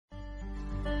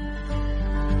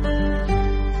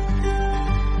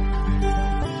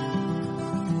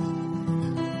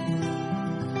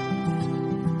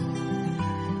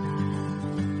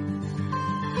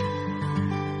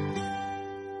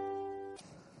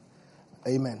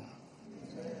Amen.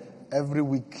 Every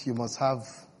week you must have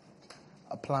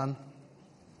a plan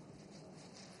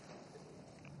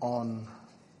on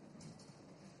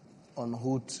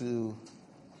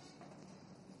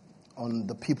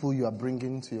the people you are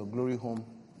bringing to your glory home.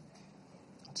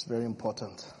 It's very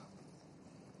important.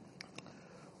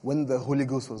 When the Holy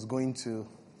Ghost when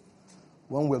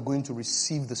we're going to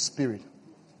receive the Spirit,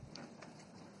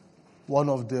 one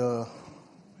of the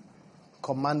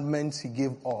commandments He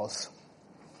gave us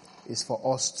is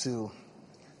for us to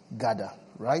gather,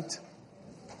 right?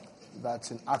 That's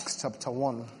in Acts chapter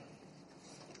 1.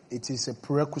 It is a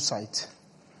prerequisite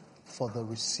for the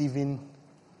receiving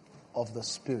of the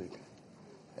Spirit.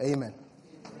 Amen.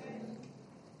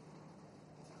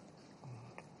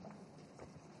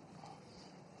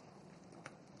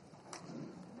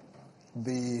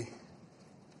 The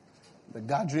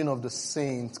gathering of the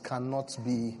saints cannot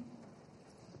be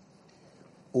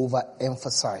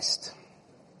overemphasized.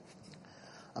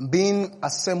 And being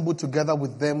assembled together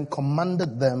with them,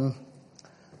 commanded them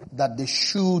that they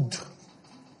should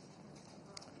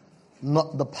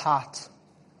not depart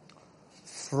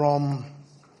from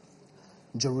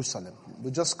Jerusalem.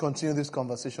 We'll just continue this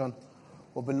conversation.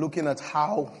 We'll be looking at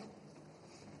how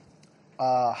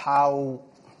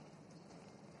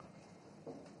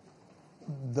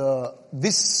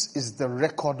this is the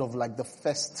record of like the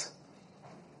first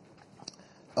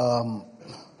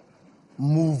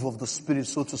move of the Spirit,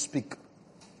 so to speak,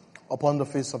 upon the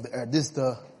face of the earth. This is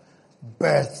the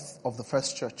birth of the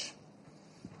first church.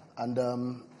 And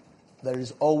there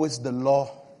is always the law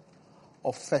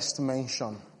of first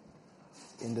mention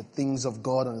in the things of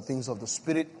God and the things of the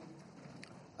Spirit.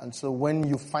 And so when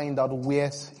you find out where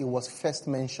it was first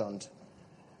mentioned,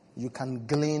 you can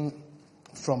glean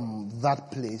from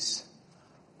that place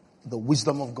the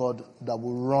wisdom of God that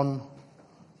will run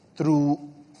through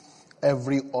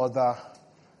every other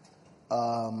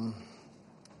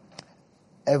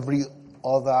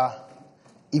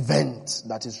event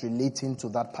that is relating to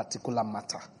that particular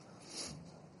matter.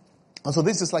 And so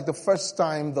this is like the first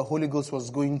time the Holy Ghost was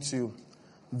going to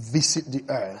visit the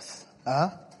earth.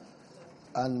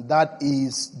 And that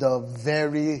is the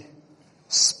very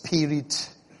spirit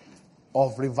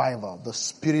of revival.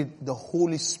 The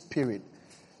Holy Spirit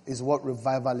is what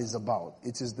revival is about.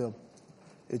 It is the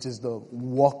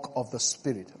work of the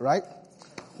Spirit, right?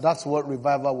 That's what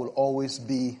revival will always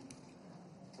be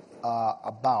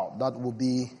about. That will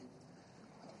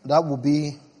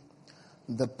be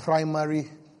the primary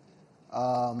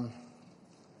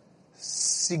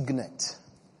signet.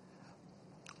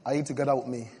 Are you together with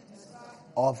me?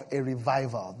 Of a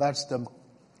revival. That's the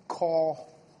core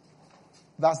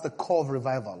of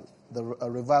revival. A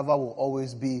revival will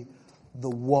always be the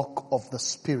work of the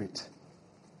Spirit.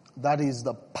 That is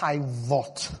the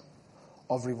pivot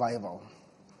of revival.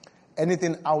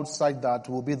 Anything outside that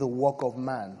will be the work of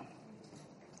man.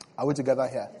 Are we together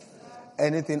here?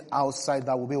 Anything outside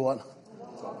that will be what?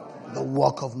 The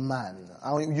work of man.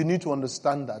 And you need to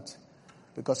understand that,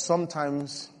 because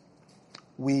sometimes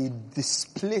we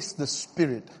displace the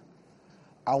Spirit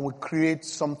and we create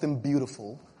something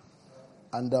beautiful,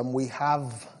 and we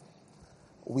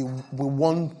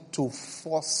want to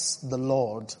force the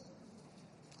Lord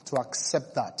to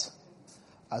accept that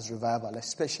as revival,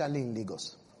 especially in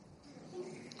Lagos.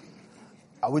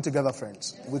 Are we together,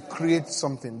 friends? We create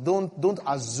something. Don't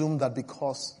assume that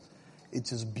because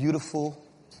it is beautiful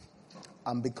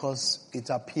and because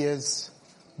it appears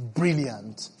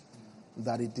brilliant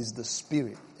that it is the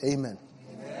Spirit. Amen.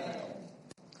 Amen.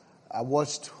 I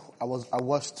watched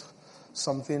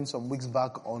something some weeks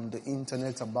back on the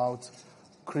internet about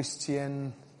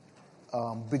Christian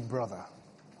Big Brother.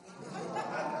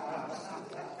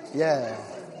 Yeah,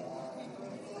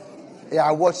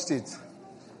 I watched it.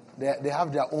 They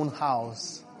have their own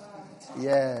house.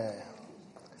 Yeah,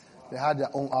 they had their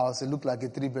own house. It looked like a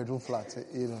 3-bedroom flat,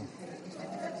 you know.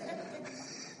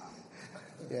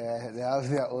 Yeah, they have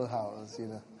their own house, you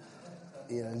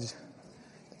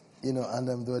know, and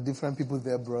there were different people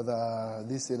there, brother,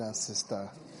 this and sister.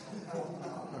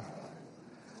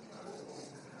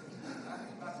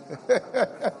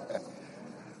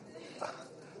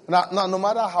 Now, no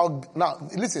matter how,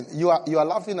 listen, you are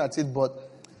laughing at it, but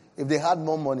if they had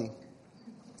more money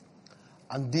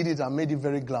and did it and made it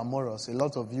very glamorous, it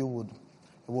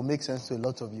would make sense to a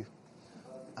lot of you.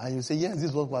 And you say, yes, this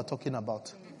is what we're talking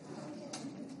about.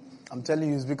 I'm telling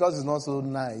you, it's because it's not so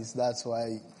nice. That's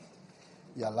why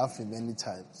you're laughing many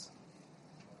times.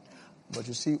 But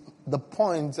you see, the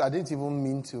point, I didn't even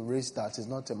mean to raise that. It's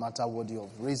not a matter worthy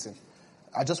of raising.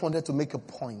 I just wanted to make a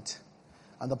point.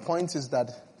 And the point is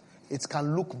that it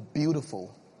can look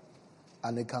beautiful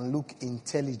and it can look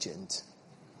intelligent,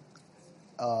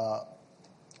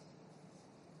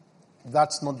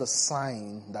 that's not the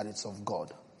sign that it's of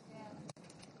God.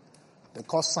 The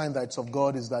first sign that it's of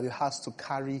God is that it has to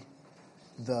carry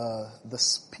the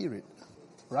Spirit,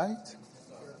 right?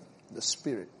 The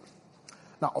Spirit.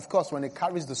 Now, of course, when it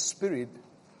carries the Spirit,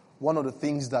 one of the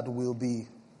things that will be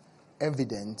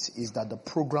evident is that the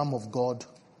program of God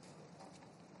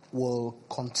will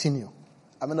continue.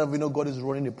 I mean, we know God is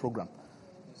running a program.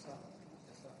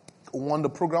 One, the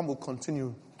program will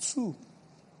continue. Two,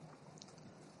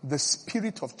 the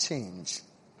spirit of change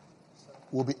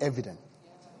will be evident.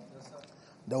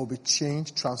 There will be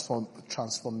change,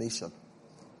 transformation.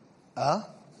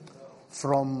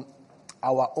 From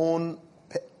our own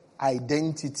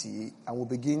identity, and we'll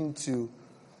begin to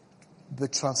be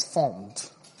transformed.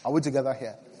 Are we together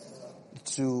here?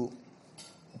 To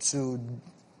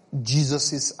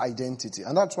Jesus' identity.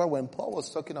 And that's why when Paul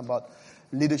was talking about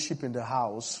leadership in the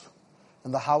house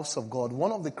of God,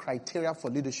 one of the criteria for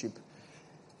leadership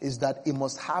is that it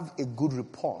must have a good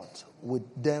report with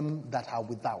them that are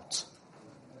without.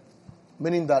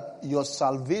 Meaning that your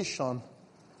salvation,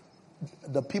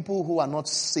 the people who are not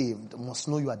saved must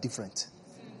know you are different.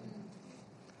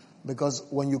 Because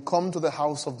when you come to the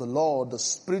house of the Lord, the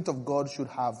Spirit of God should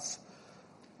have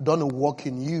done a work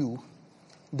in you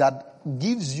that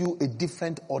gives you a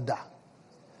different order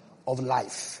of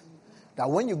life. That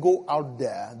when you go out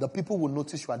there, the people will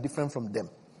notice you are different from them.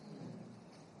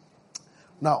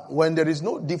 Now, when there is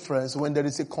no difference, when there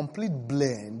is a complete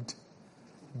blend,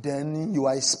 then you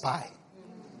are a spy.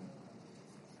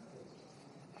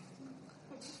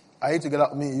 Are you together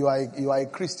with me? You are a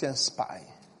Christian spy.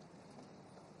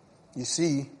 You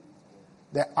see,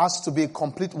 there has to be a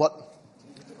complete what?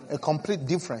 A complete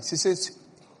difference. He says,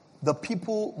 the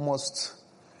people must,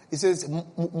 he says,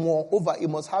 moreover, it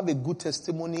must have a good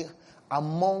testimony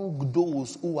among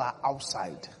those who are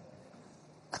outside.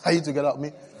 Are you together with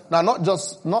me? Now,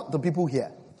 not the people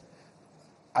here.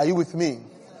 Are you with me?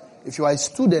 If you are a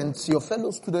student, your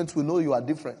fellow students will know you are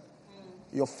different.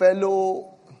 Your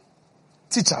fellow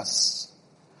teachers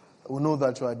will know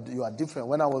that you are different.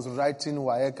 When I was writing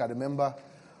WAEC, I remember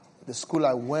the school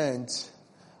I went,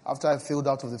 after I failed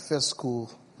out of the first school,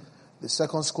 the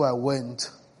second school I went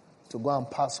to go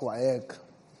and pass WAEC,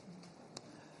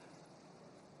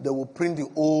 they will print the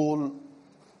whole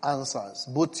answers,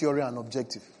 both theory and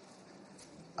objective.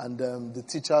 And the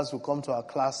teachers will come to our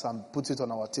class and put it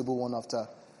on our table one after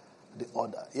the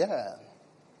other. Yeah.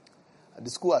 The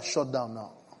school has shut down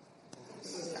now.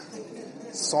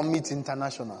 Summit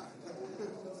International.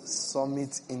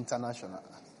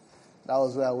 That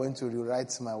was where I went to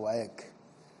rewrite my WAEC.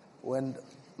 When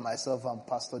myself and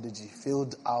Pastor Deji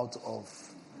failed out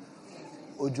of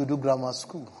Ojudu Grammar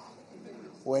School.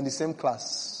 We're in the same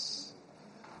class.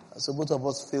 So both of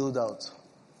us failed out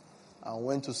and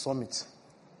went to Summit.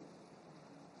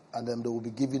 And then they will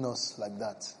be giving us like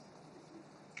that.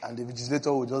 And the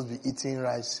vigilator will just be eating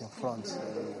rice in front.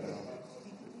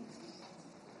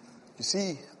 You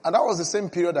see, and that was the same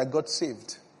period I got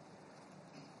saved.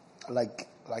 Like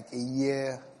a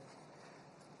year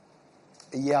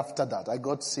after that, I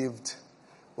got saved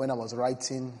when I was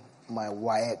writing my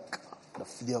WAEC,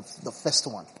 the first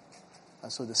one.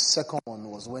 And so the second one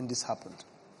was when this happened.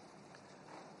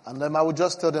 And then I would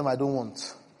just tell them I don't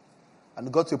want. And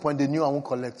it got to a point they knew I won't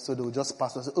collect, so they would just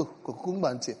pass and say, oh,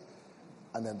 Kokumbanti.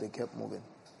 And then they kept moving.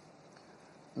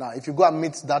 Now, if you go and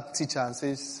meet that teacher and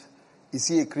says, is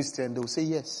he a Christian? They will say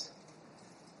yes.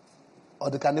 Or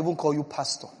they can even call you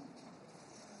pastor.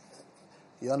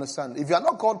 You understand? If you are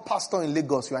not called pastor in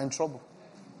Lagos, you are in trouble.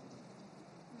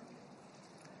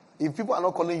 If people are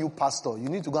not calling you pastor, you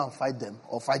need to go and fight them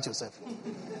or fight yourself.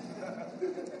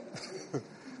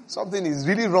 Something is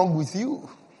really wrong with you.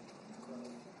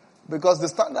 Because the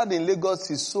standard in Lagos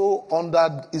is so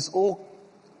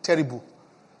terrible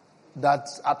that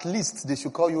at least they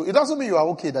should call you. It doesn't mean you are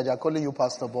okay that they are calling you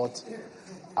pastor, but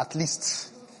at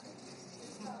least.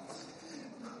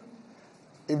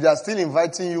 If they are still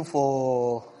inviting you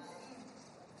for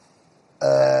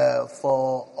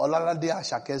Olalade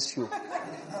Ashake's show.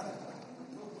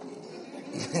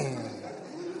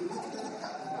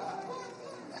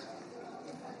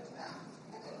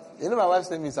 You know my wife's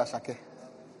name is Ashake.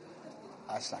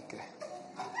 Ashake.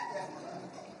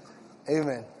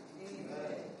 Amen.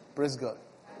 Praise God.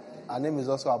 Her name is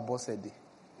also Abosede.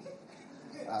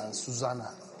 And Susanna.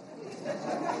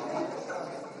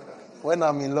 When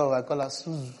I'm in love, I call her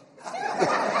Suzu.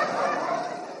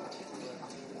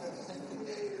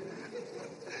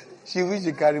 She wish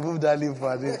she can remove that name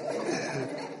for her.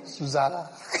 Susanna.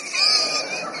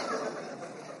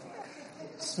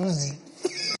 Susie.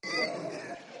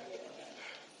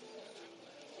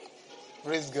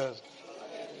 Praise God.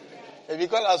 If you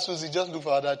call her Susie, just look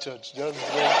for other church. Just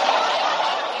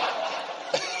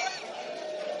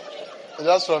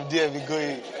from there we go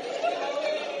in.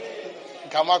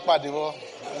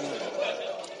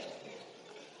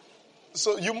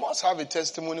 So you must have a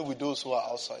testimony with those who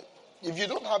are outside. If you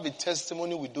don't have a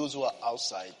testimony with those who are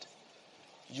outside,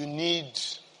 you need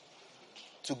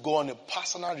to go on a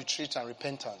personal retreat and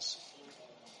repentance.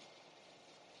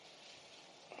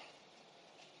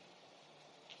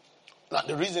 Now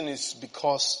the reason is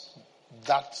because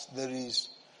that there is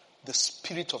the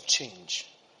spirit of change.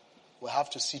 We have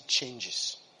to see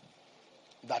changes.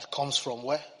 That comes from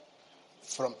where?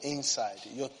 From inside.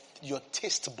 Your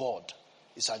taste bud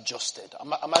is adjusted.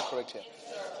 Am I correct here? Yes,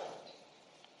 sir.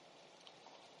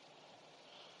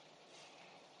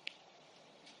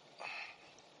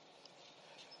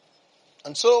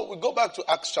 And so we go back to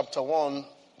Acts chapter 1,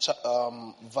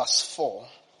 verse 4.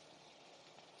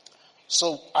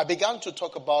 So I began to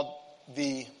talk about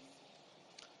the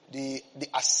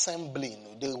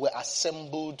assembling. They were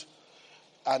assembled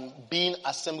and being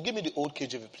assembled. Give me the old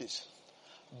KJV, please.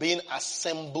 Being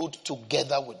assembled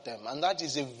together with them. And that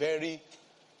is a very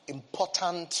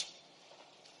important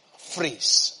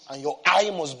phrase. And your eye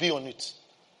must be on it.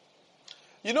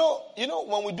 You know,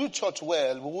 when we do church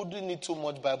well, we wouldn't need too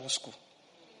much Bible school.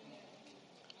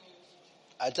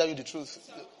 I tell you the truth.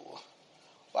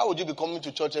 Why would you be coming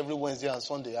to church every Wednesday and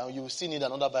Sunday and you will still need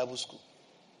another Bible school?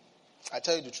 I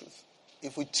tell you the truth.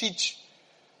 If we teach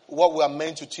what we are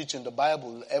meant to teach in the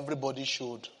Bible, everybody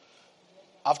should,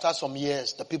 after some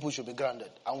years, the people should be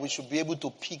grounded. And we should be able to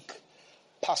pick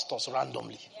pastors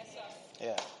randomly. Yes, sir.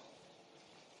 Yeah.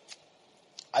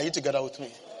 Are you together with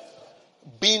me?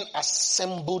 Being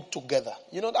assembled together.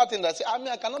 You know that thing that say,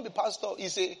 I cannot be pastor.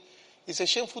 It's a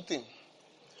shameful thing.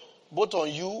 Both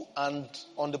on you and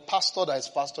on the pastor that is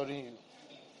pastoring you.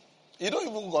 You don't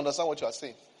even understand what you are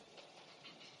saying.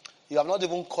 You have not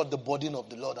even caught the burden of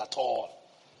the Lord at all.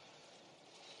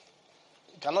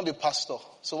 You cannot be pastor.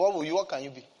 So what can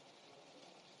you be?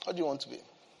 What do you want to be?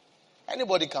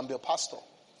 Anybody can be a pastor.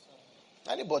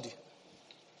 Anybody.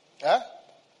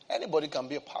 Anybody can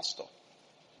be a pastor.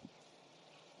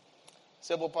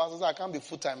 Say, but pastors, I can't be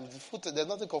full-time. There's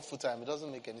nothing called full-time. It doesn't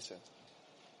make any sense.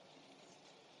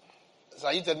 So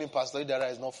are you telling me Pastor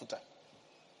Idara is not full-time?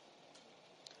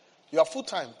 You are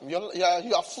full-time. You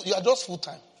are just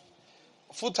full-time.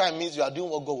 Full-time means you are doing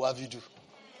what God will have you do.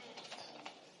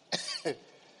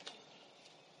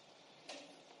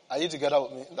 Are you together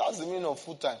with me? That's the meaning of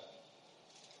full-time.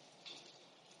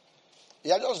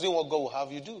 You are just doing what God will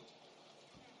have you do.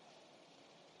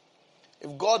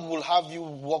 If God will have you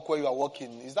work where you are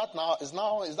working, is that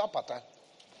part-time?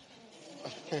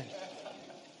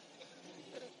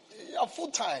 You are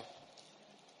full-time.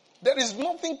 There is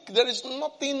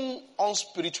nothing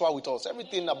unspiritual with us.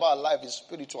 Everything about life is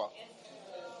spiritual.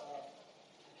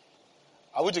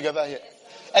 Are we together here?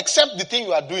 Except the thing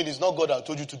you are doing is not God that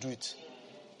told you to do it.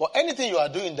 But anything you are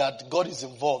doing that God is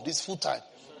involved is full-time.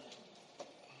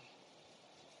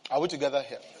 Are we together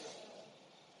here?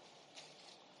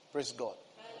 Praise God.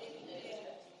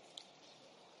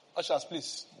 Ushers,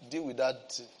 please deal with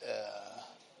that.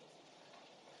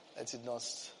 I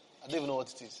don't even know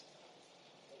what it is.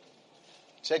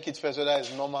 Check it first whether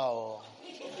it's normal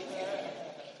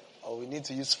or we need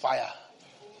to use fire.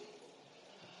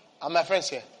 Are my friends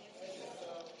here?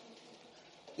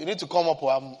 You need to come up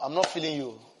or I'm not feeling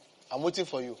you. I'm waiting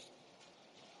for you.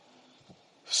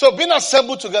 So being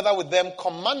assembled together with them,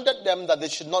 commanded them that they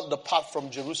should not depart from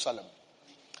Jerusalem.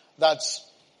 That's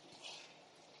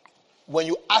when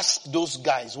you ask those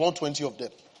guys, 120 of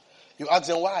them, you ask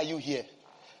them, why are you here?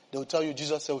 They will tell you,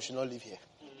 Jesus said we should not live here.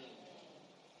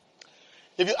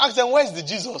 If you ask them, where's the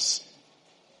Jesus?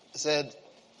 He said,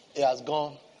 he has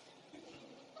gone.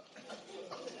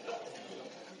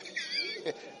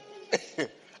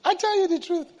 I tell you the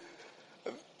truth.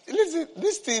 Listen,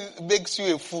 this thing makes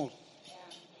you a fool.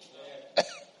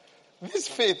 This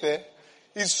faith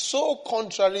is so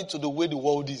contrary to the way the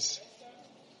world is.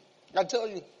 I tell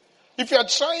you,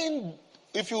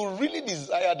 if you really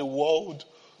desire the world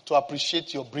to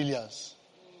appreciate your brilliance,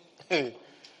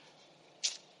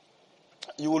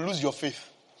 you will lose your faith.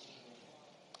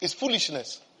 It's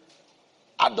foolishness.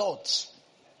 Adults.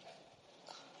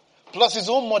 Plus his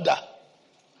own mother.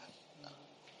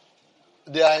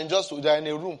 They are in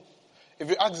a room. If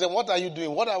you ask them, what are you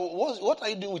doing? What are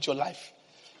you doing with your life?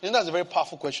 You know, that's a very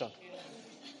powerful question.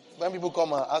 When people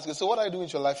come and ask you, so what are you doing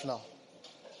with your life now?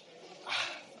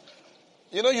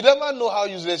 You know, you never know how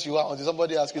useless you are until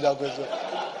somebody asks you that question.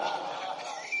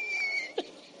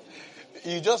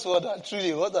 You just wonder,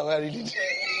 truly, what am I really doing?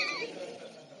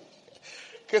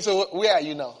 Okay, so where are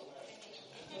you now?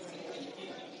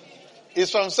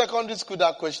 It's from secondary school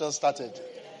that question started.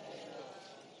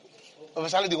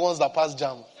 Especially the ones that passed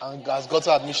JAM and has got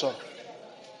to admission.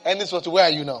 And this was, where are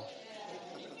you now?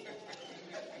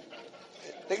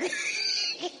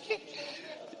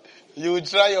 You will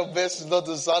try your best not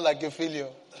to sound like a failure.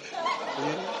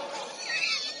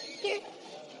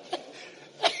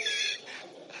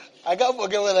 I can't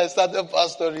forget when I started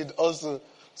pastoring also.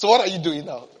 So what are you doing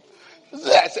now?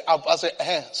 I said,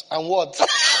 hands and what?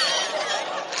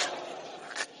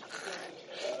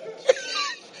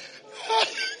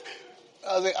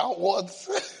 I was like, and what?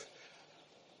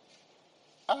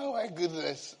 Oh my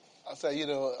goodness. I said,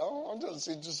 I'm just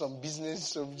into some business,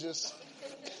 so just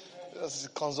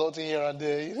consulting here and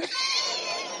there.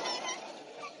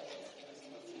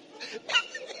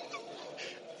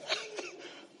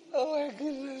 Oh my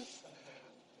goodness.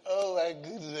 Oh my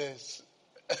goodness.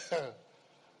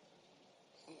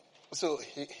 So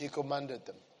he commanded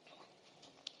them.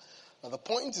 Now the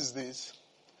point is this,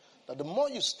 that the more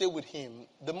you stay with him,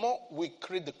 the more we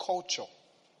create the culture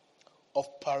of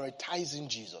prioritizing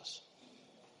Jesus.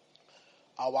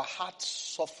 Our heart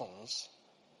softens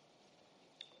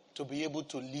to be able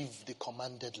to live the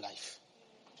commanded life.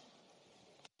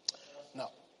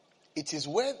 Now, it is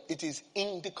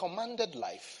in the commanded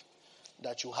life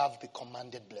that you have the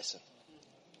commanded blessing.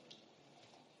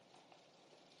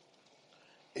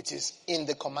 It is in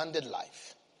the commanded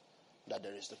life that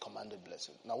there is the commanded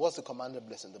blessing. Now, what's the commanded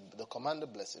blessing? The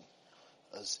commanded blessing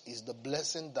is the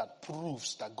blessing that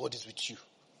proves that God is with you.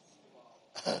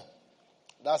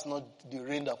 That's not the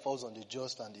rain that falls on the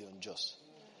just and the unjust.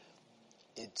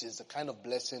 It is the kind of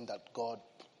blessing that God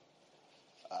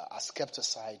has kept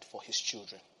aside for his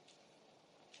children.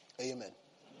 Amen.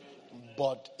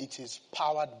 But it is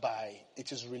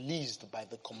released by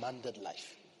the commanded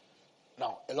life.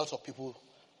 Now, a lot of people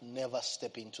never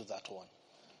step into that one.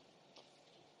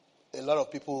 A lot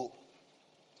of people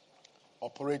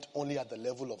operate only at the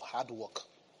level of hard work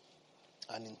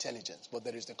and intelligence, but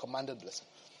there is the commanded blessing.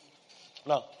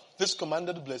 Now, this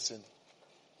commanded blessing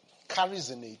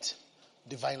carries in it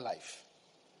divine life.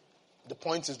 The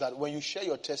point is that when you share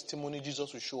your testimony,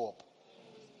 Jesus will show up.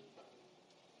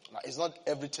 Now, it's not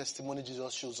every testimony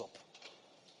Jesus shows up.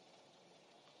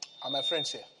 Are my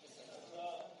friends here?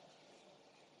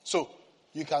 So,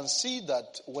 you can see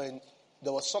that when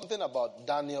there was something about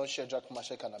Daniel, Shadrach,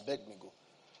 Meshach, and Abednego,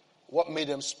 what made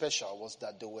them special was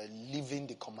that they were living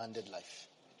the commanded life.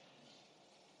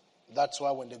 That's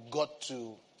why when they got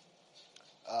to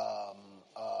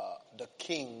the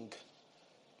king,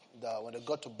 when they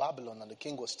got to Babylon and the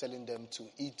king was telling them to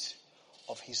eat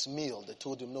of his meal, they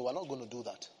told him, no, we're not going to do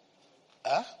that.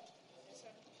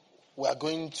 We are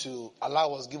going to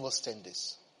give us 10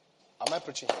 days. Am I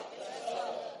preaching here?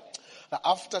 Now,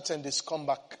 after 10 days, come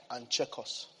back and check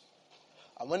us.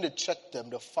 And when they checked them,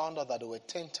 they found out that they were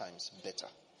 10 times better.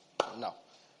 Now,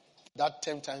 that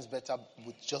 10 times better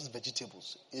with just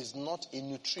vegetables is not a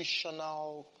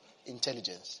nutritional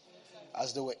intelligence.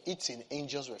 As they were eating,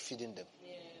 angels were feeding them.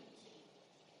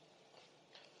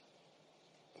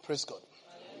 Praise God.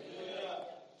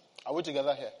 Are we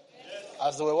together here?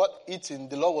 As they were eating,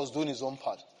 the Lord was doing his own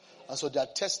part. And so their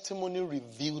testimony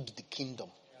revealed the kingdom.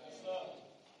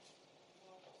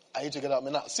 Are you together? I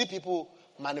mean, now, see people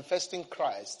manifesting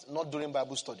Christ, not during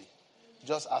Bible study,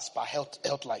 just as per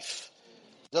health life.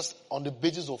 Just on the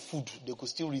basis of food, they could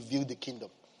still reveal the kingdom.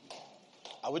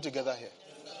 Are we together here?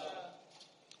 Yes,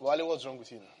 Wale, what's wrong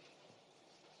with you now?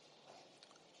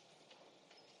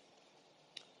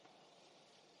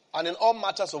 And in all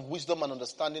matters of wisdom and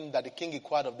understanding that the king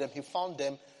inquired of them, he found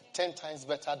them 10 times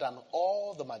better than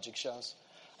all the magicians,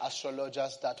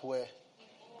 astrologers that were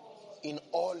in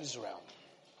all Israel.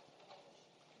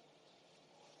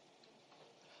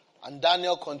 And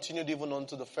Daniel continued even on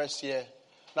to the first year.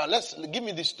 Now, give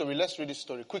me this story. Let's read this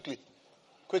story quickly.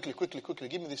 Quickly.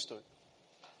 Give me this story.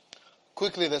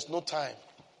 Quickly, there's no time.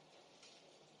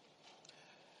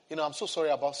 I'm so sorry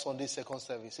about Sunday's second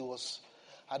service.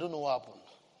 I don't know what happened.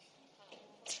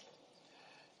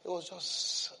 It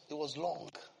was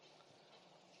long.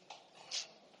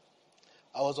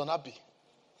 I was unhappy.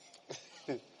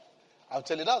 I'll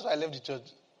tell you, that's why I left the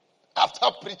church.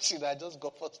 After preaching, I just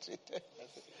got frustrated.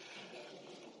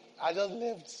 I just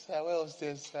left. I went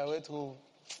upstairs. I went home.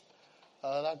 I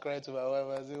was not crying to my wife.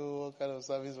 I said, what kind of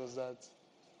service was that?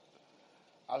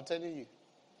 I'm telling you.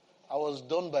 I was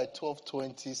done by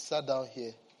 12:20, sat down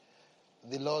here.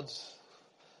 The Lord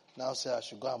now said I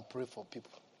should go and pray for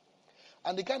people.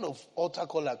 And the kind of altar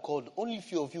call I called, only a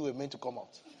few of you were meant to come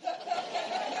out.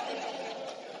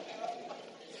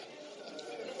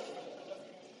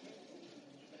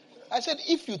 said,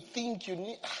 if you think you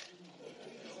need...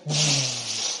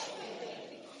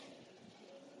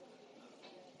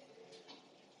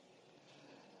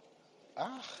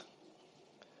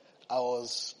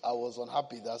 I was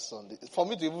unhappy that Sunday. For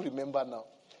me to even remember now.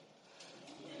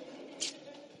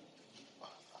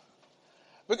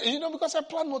 Because I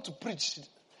planned not to preach.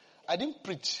 I didn't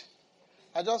preach.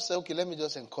 I just said, okay, let me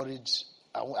just encourage.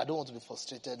 I don't want to be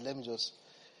frustrated. Let me just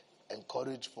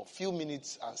encourage for a few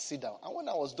minutes and sit down. And when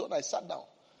I was done, I sat down.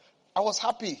 I was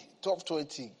happy.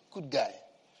 12:20. Good guy.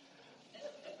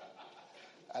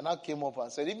 And I came up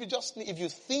and said, if you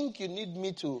think you need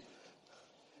me to,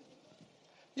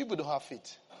 you don't have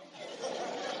faith.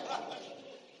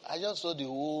 I just saw the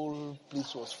whole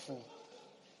place was full.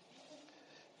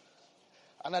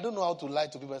 And I don't know how to lie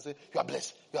to people and say, you are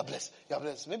blessed, you are blessed, you are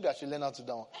blessed. Maybe I should learn how to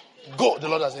down. Go, the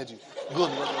Lord has heard you. Go,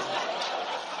 the Lord has heard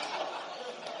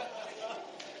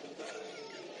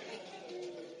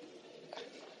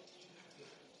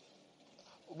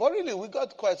you. But really, we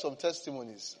got quite some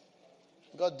testimonies.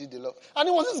 God did a lot. And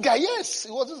it was this guy, yes.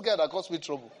 It was this guy that caused me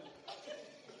trouble.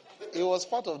 He was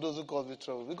part of those who caused me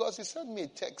trouble. Because he sent me a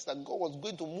text that God was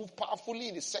going to move powerfully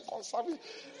in the second service.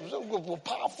 He was going to move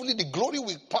powerfully, the glory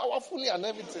will powerfully and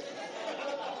everything.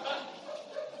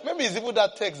 Maybe it's even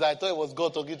that text that I thought it was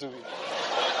God talking to me.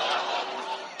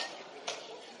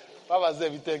 Papa said,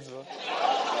 every text, bro.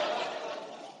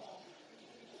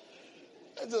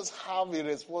 Let's just have a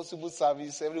responsible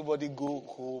service. Everybody go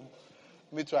home.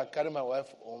 Me too, I carry my wife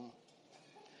home.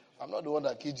 I'm not the one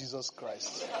that killed Jesus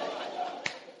Christ.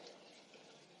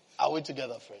 Are we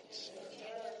together, friends?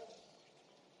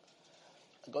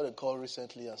 I got a call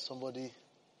recently and somebody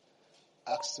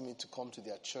asked me to come to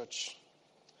their church.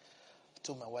 I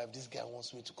told my wife, this guy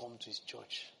wants me to come to his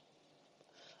church.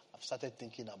 I've started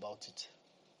thinking about it.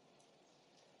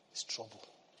 It's trouble.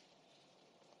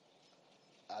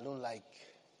 I don't like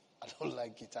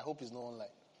it. I hope it's not online.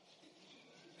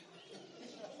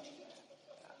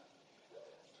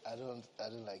 I don't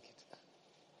like it.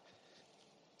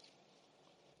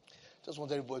 Just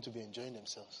want everybody to be enjoying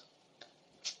themselves.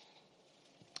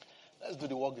 Let's do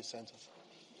the work they sent us.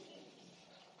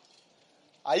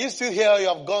 Are you still here or you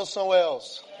have gone somewhere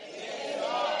else?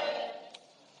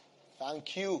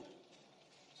 Thank you.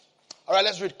 All right,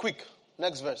 let's read quick.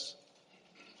 Next verse.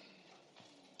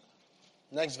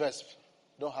 Next verse.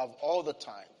 Don't have all the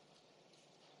time.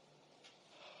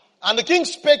 And the king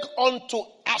spake unto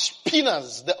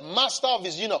Ashpenaz, the master of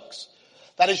his eunuchs,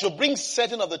 that he should bring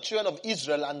certain of the children of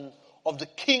Israel and of the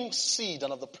king's seed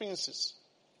and of the princes,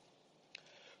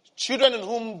 children in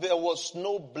whom there was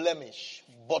no blemish,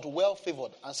 but well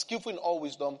favored and skillful in all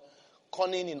wisdom,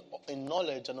 cunning in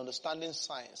knowledge and understanding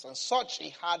science, and such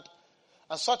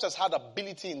as had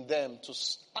ability in them to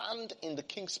stand in the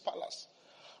king's palace,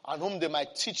 and whom they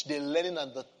might teach the learning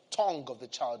and the tongue of the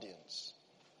Chaldeans.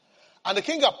 And the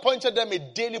king appointed them a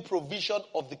daily provision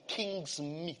of the king's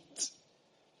meat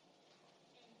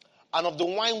and of the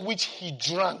wine which he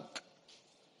drank.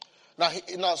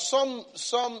 Now some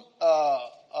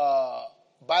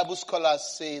Bible scholars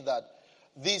say that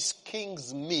this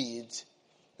king's meat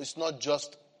is not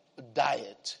just a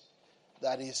diet,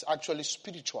 that is actually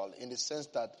spiritual in the sense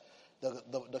that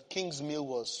the king's meal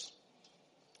was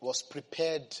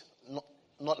prepared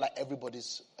not like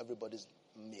everybody's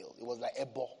meal. It was like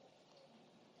Ebo.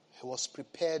 It was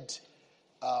prepared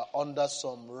under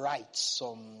some rites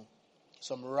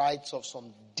of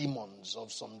some demons,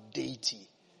 of some deity.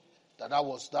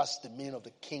 That's the meaning of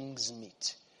the king's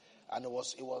meat. And it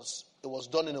was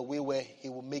done in a way where he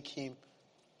will make him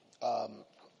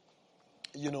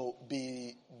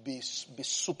be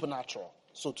supernatural,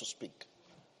 so to speak.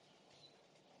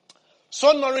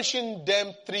 So nourishing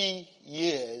them 3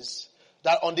 years,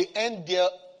 that on the end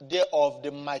thereof they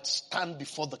might stand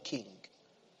before the king.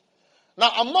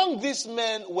 Now among these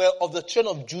men were of the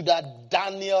children of Judah,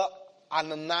 Daniel,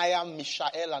 Ananiah,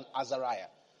 Mishael, and Azariah.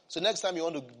 So next time you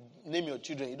want to name your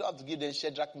children, you don't have to give them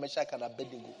Shadrach, Meshach, and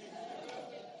Abednego.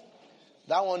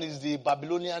 That one is the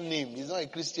Babylonian name. It's not a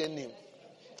Christian name.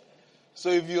 So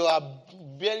if you are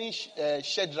bearing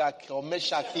Shadrach or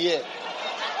Meshach here,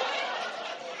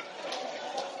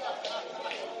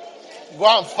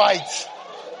 go and fight.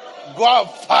 Go and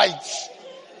fight.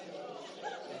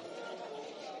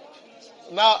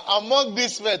 Now, among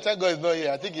these men, thank God he's not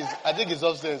here. I think he's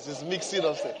upstairs. He's mixing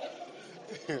upstairs.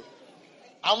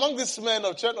 Among these men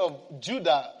of children of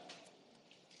Judah,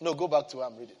 no, go back to where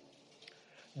I'm reading.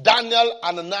 Daniel,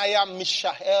 Ananiah,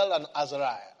 Mishael, and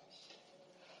Azariah,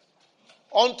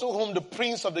 unto whom the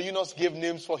prince of the eunuchs gave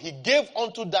names, for he gave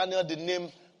unto Daniel the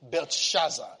name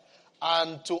Belshazzar,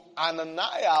 and to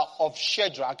Ananiah of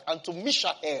Shadrach, and to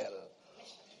Mishael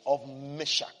of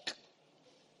Meshach,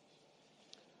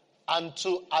 and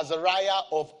to Azariah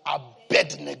of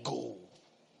Abednego.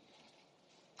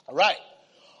 All right.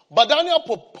 But Daniel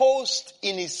proposed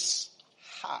in his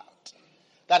heart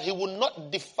that he would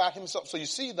not defile himself. So you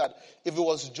see that if it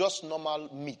was just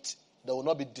normal meat, there will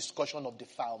not be discussion of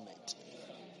defilement.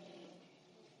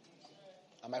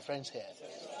 Are my friends here?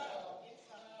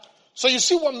 So you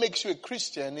see what makes you a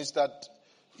Christian is that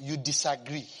you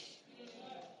disagree.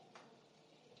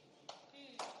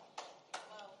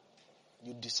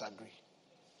 You disagree.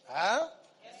 Huh?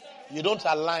 You don't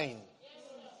align.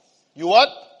 You what?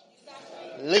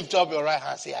 Lift up your right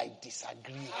hand and say, I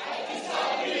disagree.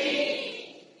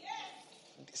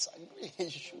 Disagree. You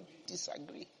should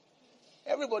disagree.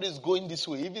 Everybody's going this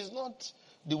way. If it's not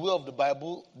the way of the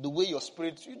Bible, the way your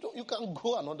spirit, you can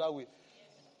go another way.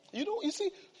 You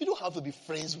don't have to be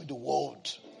friends with the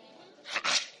world.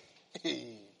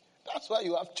 That's why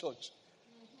you have church.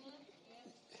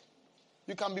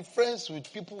 You can be friends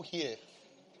with people here.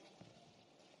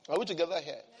 Are we together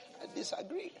here? I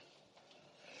disagree.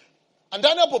 And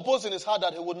Daniel proposed in his heart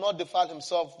that he would not defile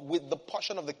himself with the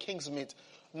portion of the king's meat,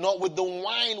 nor with the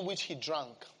wine which he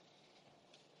drank.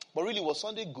 But really, was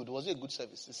Sunday good? Was it a good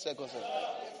service? The second service.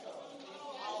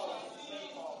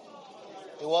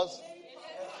 It was?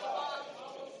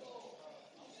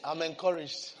 I'm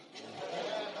encouraged.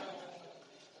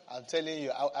 I'm telling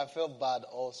you, I felt bad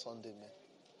all Sunday, man.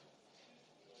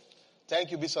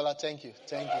 Thank you, Bisola. Thank you.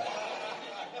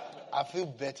 I feel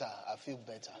better.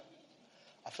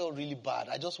 I felt really bad.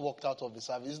 I just walked out of the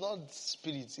service. It's not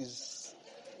spirit, it's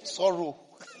sorrow.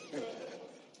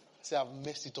 Say, I've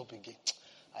messed it up again.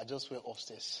 I just went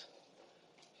upstairs.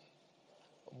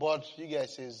 But you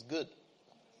guys say it's good.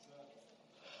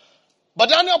 But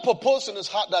Daniel proposed in his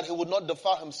heart that he would not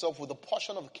defile himself with a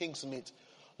portion of the king's meat,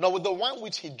 nor with the wine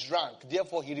which he drank.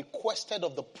 Therefore, he requested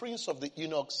of the prince of the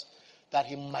eunuchs that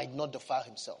he might not defile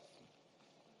himself.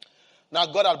 Now,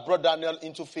 God had brought Daniel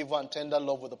into favor and tender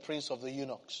love with the prince of the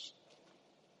eunuchs.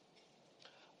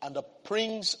 And the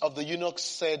prince of the eunuchs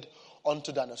said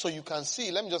unto Daniel. So you can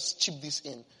see, let me just chip this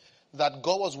in, that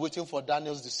God was waiting for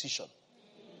Daniel's decision.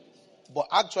 But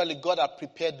actually, God had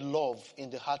prepared love in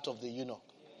the heart of the eunuch.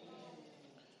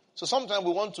 So sometimes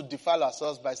we want to defile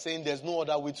ourselves by saying there's no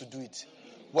other way to do it.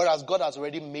 Whereas God has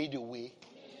already made a way.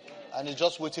 And is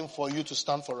just waiting for you to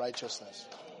stand for righteousness.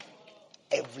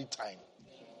 Every time.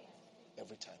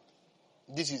 Every time.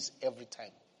 This is every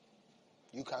time.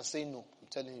 You can say no, I'm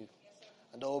telling you.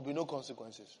 And there will be no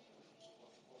consequences.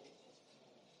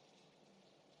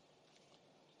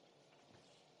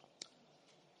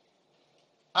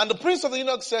 And the prince of the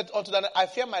eunuchs said unto Daniel, I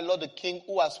fear my lord the king,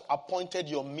 who has appointed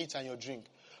your meat and your drink.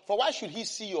 For why should he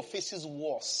see your faces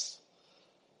worse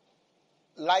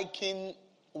liking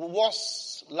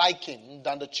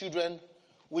than the children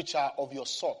which are of your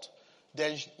sort?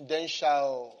 Then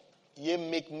shall ye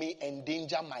make me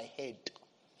endanger my head.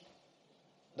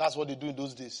 That's what they do in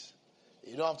those days.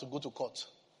 You don't have to go to court.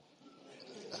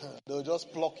 They'll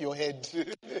just pluck your head.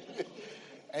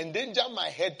 Endanger my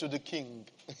head to the king.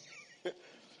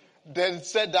 Then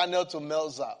said Daniel to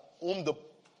Melzar, whom the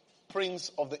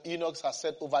prince of the eunuchs has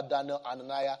set over Daniel,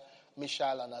 Ananiah,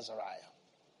 Mishael, and Azariah.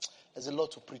 There's a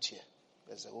lot to preach here.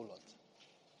 There's a whole lot.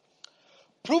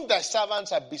 Prove thy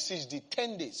servants, I beseech thee,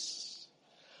 10 days,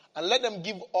 and let them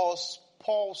give us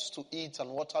pulse to eat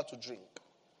and water to drink.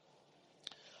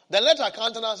 Then let our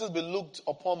countenances be looked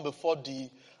upon before thee,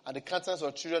 and the countenance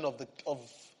of children of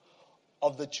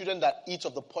the children that eat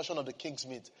of the portion of the king's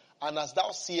meat, and as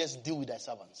thou seest, deal with thy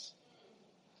servants.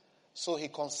 So he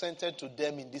consented to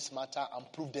them in this matter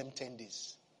and proved them 10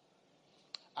 days.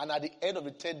 And at the end of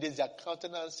the 10 days, their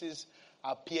countenances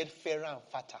appeared fairer and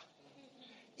fatter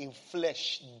in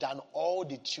flesh than all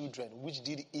the children which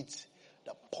did eat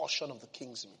the portion of the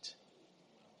king's meat.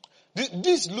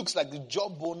 This looks like the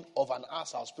jawbone of an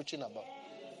ass I was preaching about.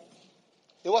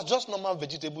 It was just normal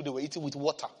vegetable they were eating with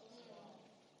water.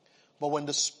 But when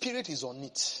the spirit is on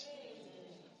it,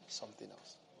 something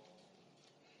else.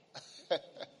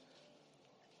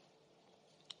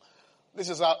 This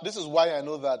is why I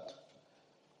know that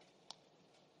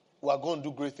we are going to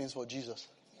do great things for Jesus.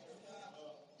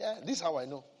 Yeah, this is how I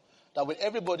know. That with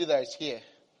everybody that is here,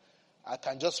 I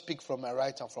can just speak from my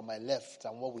right and from my left,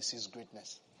 and what we see is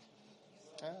greatness.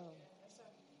 Yeah,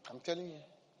 I'm telling you.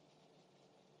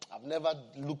 I've never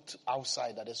looked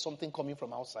outside, that there's something coming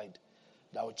from outside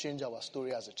that will change our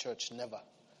story as a church. Never.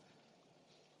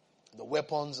 The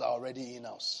weapons are already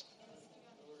in-house.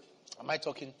 Am I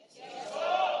talking? Yes, sir.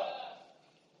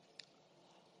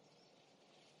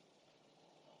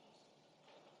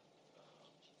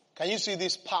 Can you see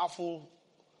this powerful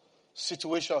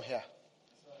situation here.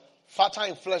 Fatter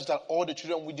in flesh that all the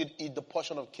children we did eat the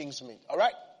portion of king's meat. All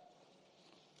right?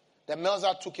 The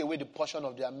Melzar took away the portion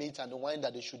of their meat and the wine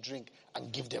that they should drink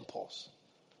and give them pause.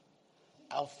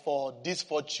 And for these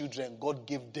 4 children, God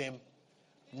gave them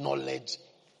knowledge.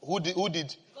 Who did?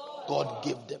 God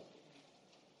gave them.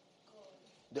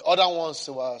 The other ones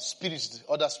were spirits.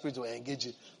 The other spirits were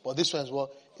engaging. But this one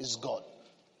is God.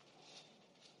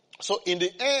 So in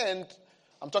the end,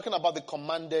 I'm talking about the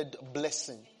commanded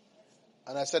blessing.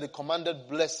 And I said the commanded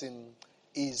blessing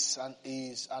is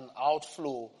an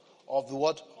outflow of the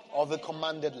what? Of the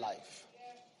commanded life.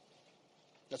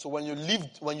 So when you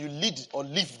lead or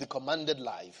live the commanded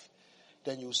life,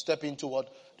 then you step into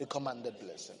what? The commanded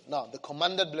blessing. Now, the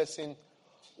commanded blessing,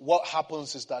 what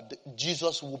happens is that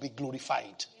Jesus will be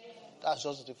glorified. That's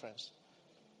just the difference.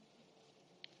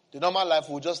 The normal life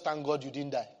will just thank God you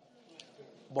didn't die.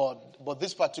 But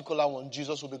this particular one,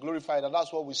 Jesus will be glorified, and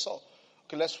that's what we saw.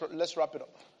 Okay, let's wrap it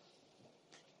up.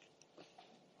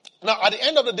 Now, at the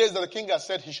end of the days that the king has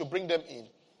said he should bring them in,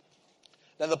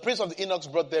 then the prince of the eunuchs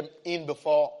brought them in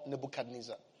before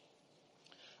Nebuchadnezzar.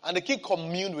 And the king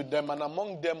communed with them, and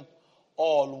among them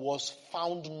all was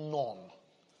found none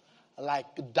like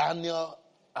Daniel,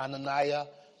 Ananiah,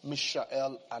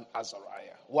 Mishael, and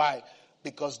Azariah. Why?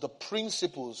 Because the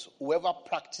principles, whoever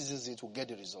practices it will get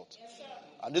the result. Yes,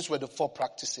 and these were the 4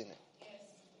 practicing it. Yes.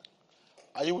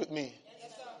 Are you with me?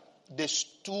 Yes,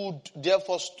 they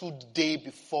therefore stood they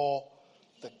before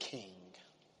the king.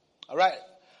 All right?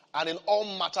 And in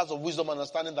all matters of wisdom and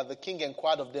understanding that the king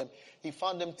inquired of them, he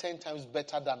found them 10 times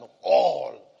better than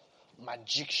all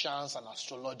magicians and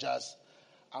astrologers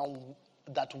and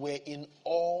that were in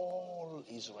all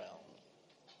Israel.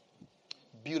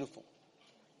 Beautiful.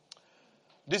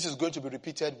 This is going to be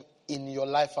repeated in your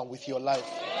life and with your life.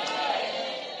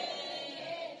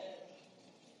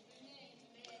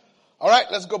 All right,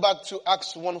 let's go back to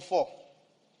Acts 1:4.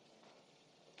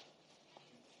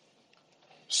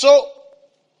 So,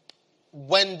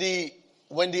 when the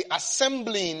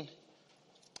assembling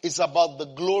is about the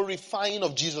glorifying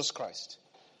of Jesus Christ.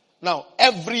 Now,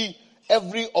 every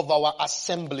of our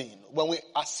assembling, when we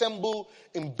assemble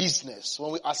in business,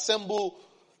 when we assemble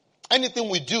anything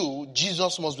we do,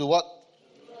 Jesus must be what?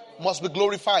 Must be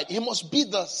glorified. He must be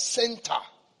the center.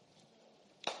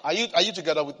 Are you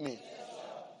together with me?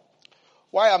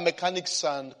 Why are mechanics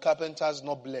and carpenters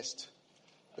not blessed?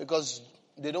 Because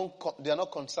they are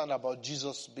not concerned about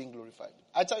Jesus being glorified.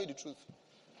 I tell you the truth.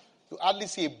 You hardly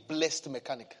see a blessed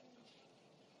mechanic.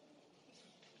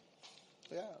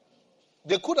 Yeah.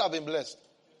 They could have been blessed.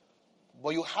 But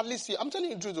you hardly see, I'm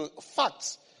telling you the truth,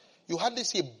 facts, you hardly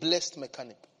see a blessed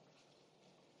mechanic.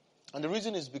 And the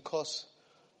reason is because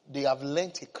they have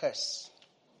learnt a curse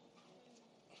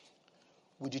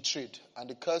with the trade. And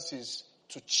the curse is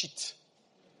to cheat.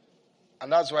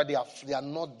 And that's why they are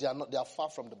far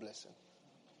from the blessing.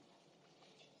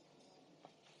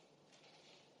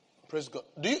 Praise God.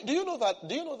 Do you know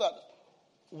that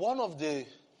one of the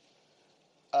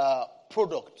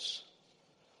products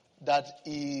that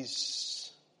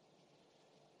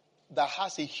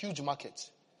has a huge market,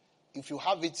 if you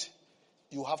have it,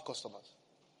 you have customers.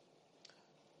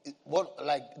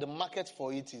 The market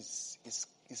for it is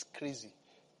crazy.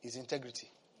 Is integrity.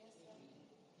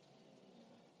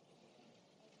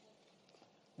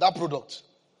 That product,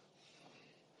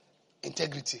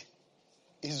 integrity,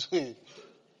 is way.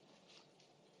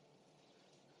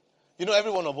 You know,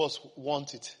 every one of us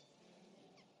wants it.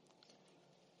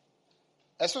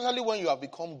 Especially when you have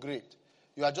become great.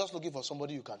 You are just looking for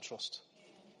somebody you can trust.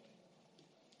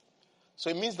 So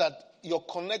it means that your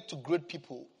connect to great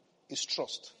people is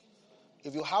trust.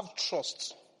 If you have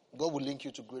trust, God will link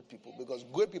you to great people. Because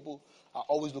great people are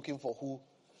always looking for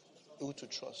who to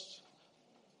trust.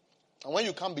 And when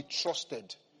you can't be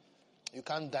trusted, you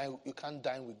can't dine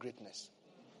with greatness.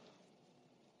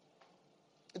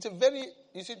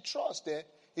 It's trust there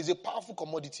is a powerful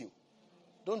commodity.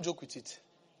 Don't joke with it.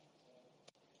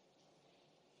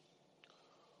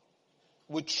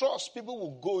 With trust, people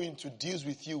will go into deals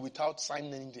with you without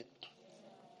signing anything.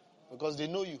 Because they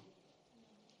know you.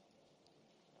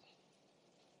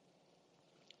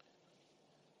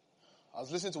 I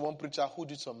was listening to one preacher who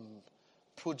did some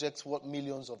projects worth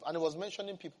millions of, and he was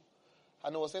mentioning people.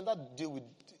 And he was saying that deal with,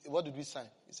 what did we sign?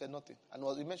 He said nothing. And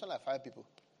he mentioned like 5 people.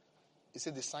 He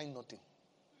said they signed nothing.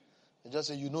 They just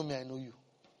said, you know me, I know you.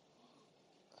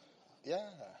 Yeah.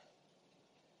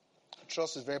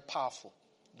 Trust is very powerful.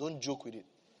 Don't joke with it.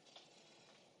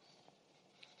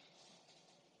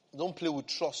 Don't play with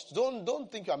trust. Don't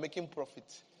think you are making profit.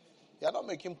 You are not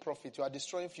making profit. You are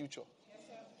destroying future.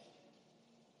 Yes,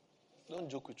 don't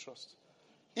joke with trust.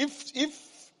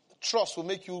 If trust will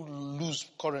make you lose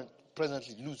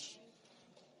presently, lose.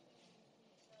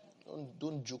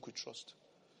 Don't joke with trust.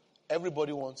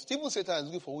 Everybody wants. Even Satan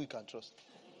is good for who you can trust.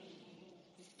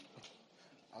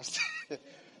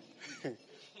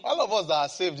 All of us that are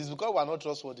saved is because we are not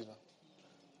trustworthy now.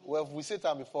 Well, we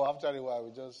Satan before, after a while,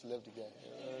 we just left the guy.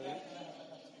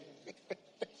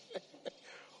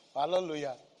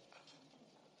 Hallelujah.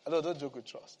 No, don't joke with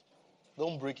trust.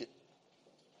 Don't break it.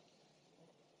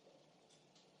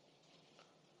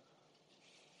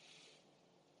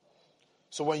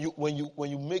 So when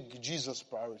you make Jesus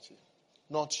priority,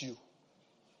 not you,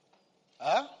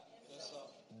 yes,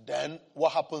 then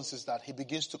what happens is that he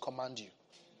begins to command you.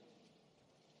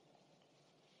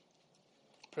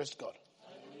 Praise God.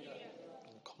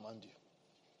 He'll command you.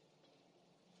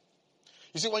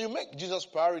 You see, when you make Jesus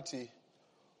priority,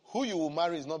 who you will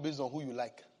marry is not based on who you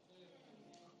like.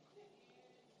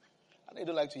 I know you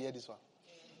don't like to hear this one.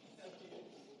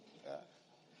 Yeah.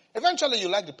 Eventually you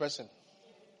like the person.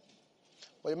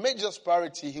 But you make Jesus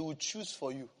priority, he will choose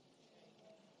for you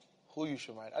who you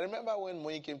should marry. I remember when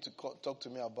he came to talk to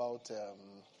me about,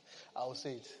 I'll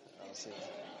say it.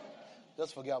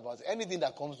 Just forget about it. Anything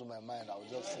that comes to my mind, I'll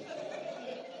just say it.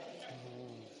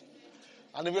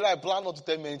 And if you like, plan not to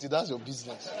tell me anything, that's your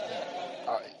business.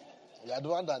 All right. You are the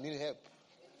one that need help.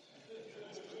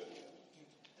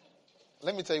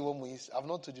 Let me tell you what Moise, I've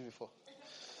not told you before.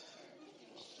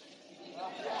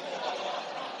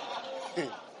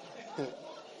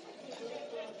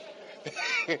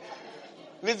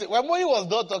 Listen, when Moise was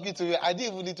done talking to me, I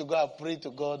didn't even need to go and pray to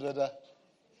God whether.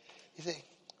 He said,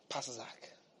 Pastor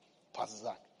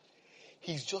Zach,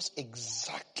 he's just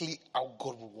exactly how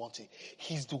God would want it.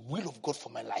 He's the will of God for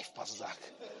my life, Pastor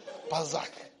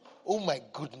Zach. Oh my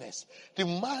goodness. The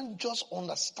man just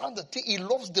understands the thing. He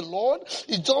loves the Lord.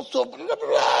 He just so.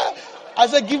 I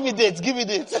said, give me dates.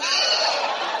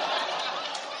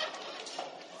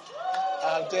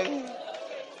 I'm telling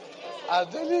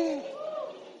you.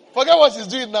 Forget what she's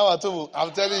doing now at home.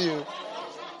 I'm telling you.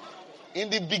 In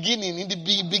the beginning. In the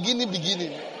beginning.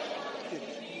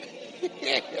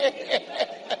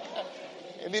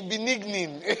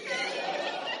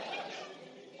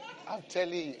 I'm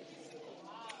telling you.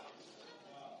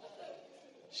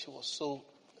 She was so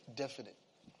definite.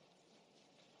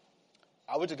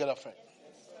 Are we together, friend?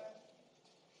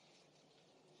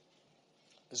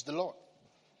 It's the Lord.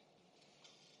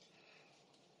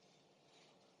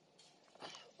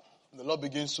 The Lord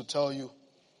begins to tell you,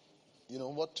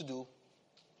 what to do,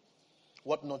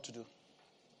 what not to do.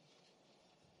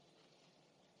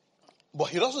 But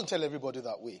he doesn't tell everybody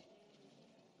that way.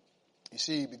 You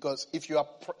see, because if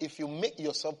you make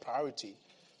yourself priority,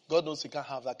 God knows he can't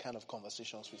have that kind of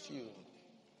conversations with you.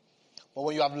 But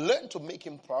when you have learned to make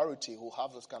him priority, he'll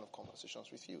have those kind of conversations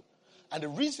with you. And the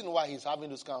reason why he's having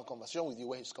those kind of conversations with you,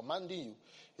 where he's commanding you,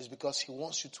 is because he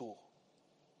wants you to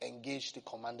engage the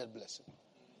commanded blessing.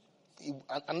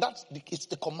 And it's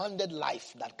the commanded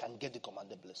life that can get the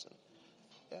commanded blessing.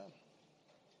 Yeah.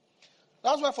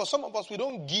 That's why for some of us, we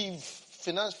don't give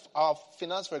our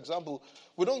finance, for example,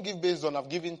 we don't give based on I've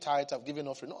given tithe, I've given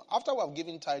offering. No, after we have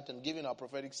given tithe and given our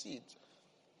prophetic seed,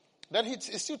 then it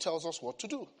still tells us what to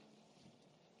do.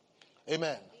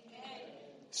 Amen.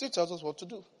 It still tells us what to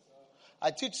do.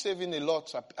 I teach saving a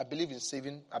lot. I believe in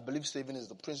saving. I believe saving is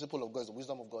the principle of God, is the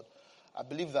wisdom of God. I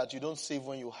believe that you don't save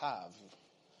when you have.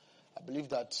 I believe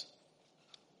that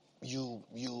you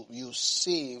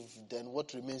save, then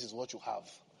what remains is what you have.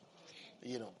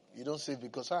 You don't save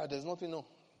because there's nothing. No.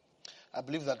 I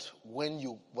believe that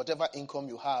whatever income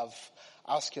you have,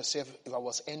 ask yourself, if I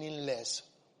was earning less,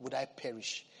 would I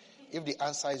perish? If the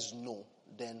answer is no,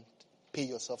 then pay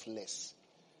yourself less.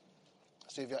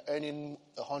 So if you're earning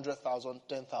 100,000,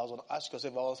 10,000, ask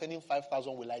yourself, if I was earning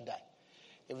 5,000, will I die?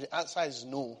 If the answer is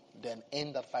no, then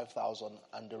end that 5,000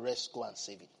 and the rest go and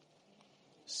save it.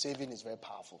 Saving is very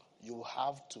powerful. You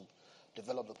have to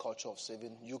develop the culture of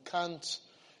saving. You can't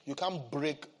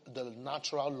break the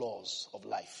natural laws of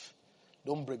life.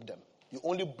 Don't break them. You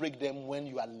only break them when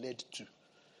you are led to.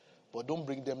 But don't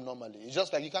break them normally. It's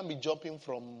just like you can't be jumping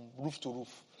from roof to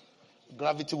roof.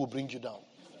 Gravity will bring you down.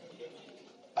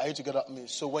 Are you together with me?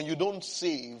 So when you don't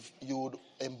save, you would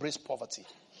embrace poverty.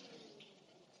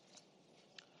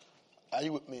 Are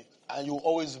you with me? And you'll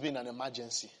always be in an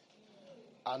emergency.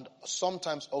 And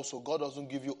sometimes also, God doesn't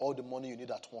give you all the money you need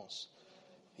at once.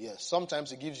 Yes, sometimes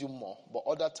he gives you more, but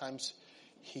other times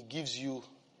he gives you.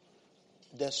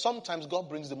 Then sometimes God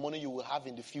brings the money you will have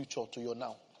in the future to your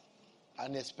now,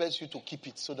 and expects you to keep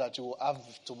it so that you will have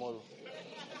tomorrow.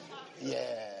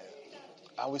 Yeah,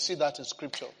 and we see that in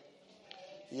scripture.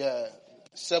 Yeah,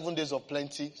 7 days of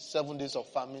plenty, 7 days of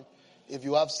famine. If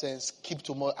you have sense, keep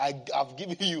tomorrow. I've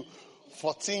given you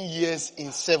 14 years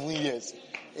in 7 years.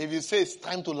 If you say it's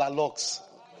time to lalox.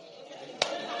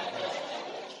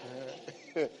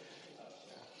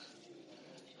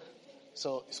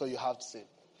 So you have to save.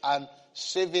 And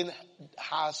saving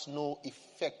has no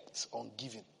effect on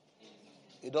giving.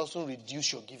 It doesn't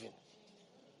reduce your giving.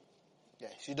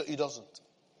 Yes, it doesn't.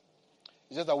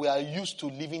 It's just that we are used to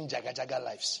living jaga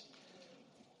lives.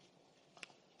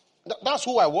 That's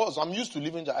who I was. I'm used to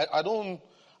living. I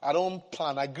don't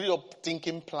plan. I grew up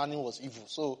thinking planning was evil.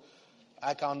 So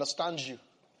I can understand you.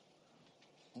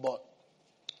 But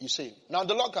you save. Now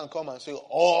the Lord can come and say,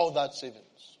 all that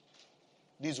savings,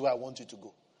 this is where I want you to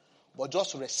go. But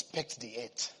just respect the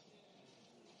earth.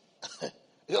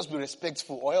 Just be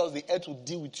respectful, or else the earth will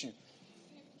deal with you.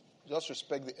 Just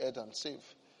respect the earth and save.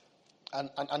 And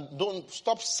don't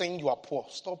stop saying you are poor.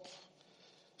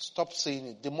 Stop saying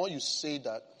it. The more you say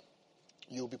that,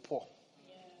 you'll be poor.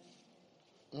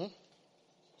 Yeah.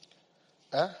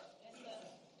 Huh? Yes,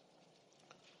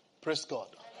 praise God.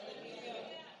 Hallelujah.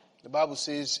 The Bible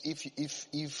says,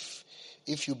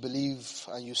 if you believe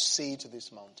and you say to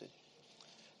this mountain.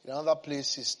 In another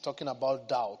place is talking about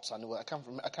doubts, and I can't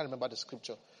remember the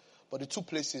scripture, but the two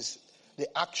places,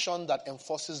 the action that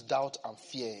enforces doubt and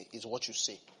fear is what you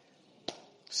say.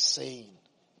 Saying.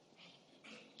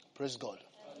 Praise God.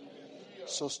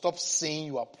 So stop saying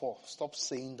you are poor. Stop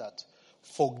saying that.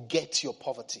 Forget your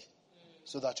poverty,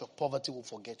 so that your poverty will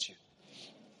forget you.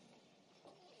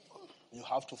 You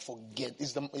have to forget.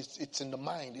 It's in the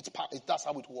mind. That's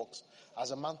how it works.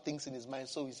 As a man thinks in his mind,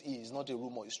 so is he. It's not a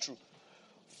rumor. It's true.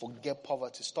 Forget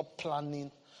poverty. Stop planning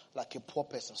like a poor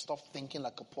person. Stop thinking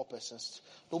like a poor person.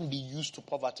 Don't be used to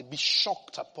poverty. Be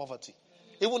shocked at poverty.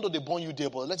 Even though they born you there,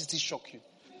 but let it still shock you.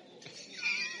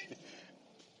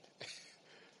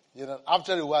 You know,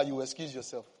 after a while, you will excuse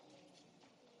yourself.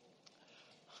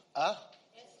 Huh?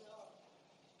 Yes, Lord.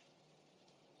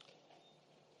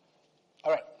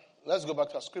 All right. Let's go back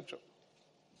to our scripture.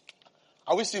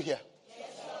 Are we still here? Yes,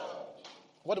 sir.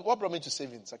 What brought me to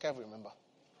savings? I can't remember.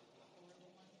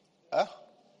 Huh?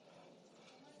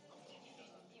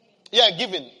 Yeah,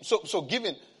 giving. So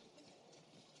giving.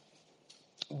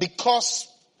 Because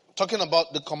talking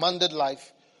about the commanded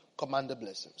life, commanded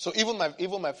blessing. So even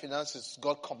my finances,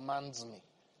 God commands me.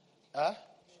 Huh?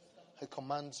 He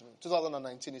commands me.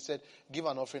 2019, he said, give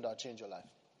an offering that will change your life.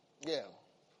 Yeah.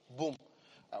 Boom.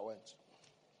 I went.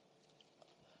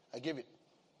 I gave it.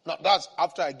 Now that's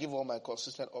after I give all my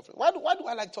consistent offering. Why do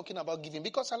I like talking about giving?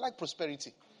 Because I like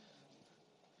prosperity.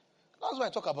 That's why I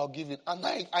talk about giving. And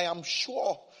I am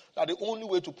sure that the only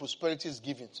way to prosperity is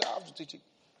giving. So I have to teach it.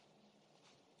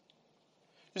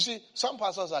 You see, some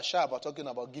pastors are shy about talking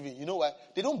about giving. You know why?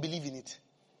 They don't believe in it.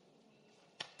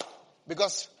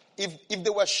 Because if they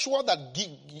were sure that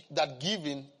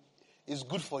giving is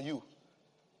good for you,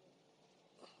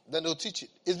 then they'll teach it.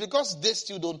 It's because they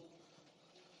still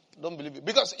don't believe it.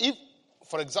 Because if,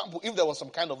 for example, if there was some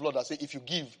kind of law that say if you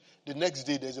give, the next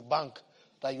day there's a bank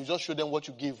that you just show them what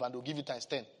you give and they'll give you times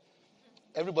 10.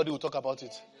 Everybody will talk about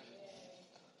it.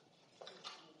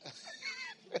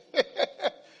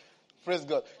 Praise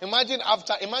God. Imagine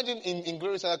in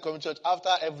Glory Center Community Church, after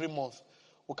every month,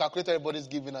 we'll calculate everybody's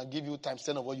giving and give you times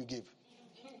 10 of what you give.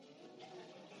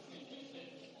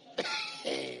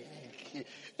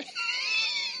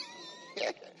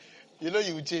 You know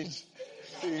you will change.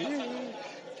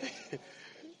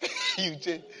 You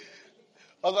change.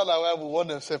 Other than why we want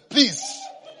to say, please.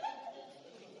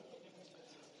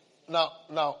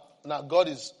 Now, God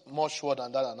is more sure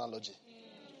than that analogy.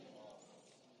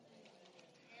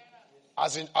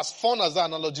 As fun as that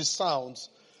analogy sounds,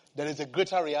 there is a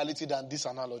greater reality than this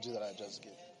analogy that I just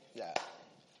gave. Yeah.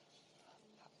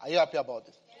 Are you happy about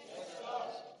it? Yes,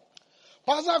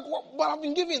 Pastor, but I've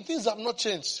been giving, things have not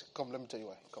changed. Come, let me tell you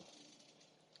why. Come.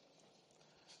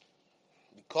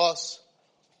 Because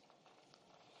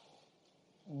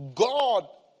God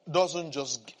doesn't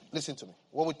just, listen to me.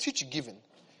 When we teach giving,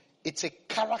 it's a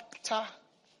character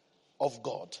of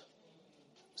God.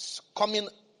 It's coming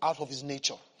out of his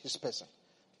nature, his person.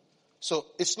 So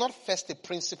it's not first a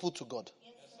principle to God.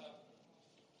 Yes, sir.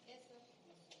 Yes, sir.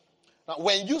 Now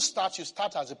when you start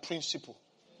as a principle.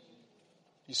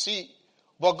 You see,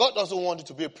 but God doesn't want it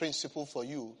to be a principle for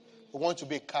you. He wants it to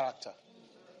be a character.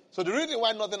 So the reason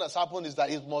why nothing has happened is that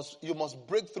you must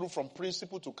break through from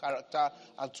principle to character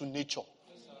and to nature.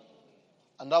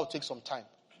 And that will take some time.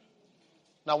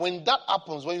 Now when that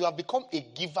happens, when you have become a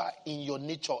giver in your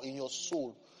nature, in your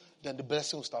soul, then the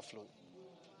blessing will start flowing.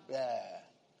 Yeah.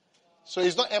 So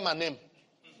it's not M&M.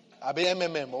 I be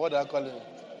MMM, or what do I call it?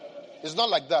 It's not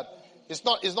like that. It's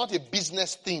not a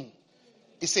business thing.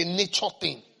 It's a nature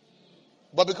thing.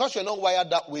 But because you're not wired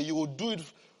that way, you will do it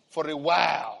for a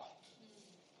while.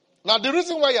 Now, the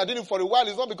reason why you're doing it for a while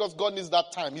is not because God needs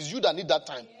that time. It's you that need that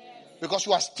time. Because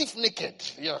you are stiff-naked.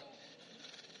 Yeah.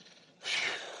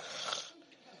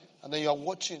 And then you are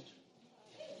watching.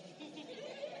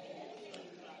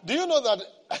 Do you know that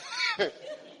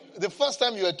the first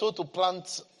time you were told to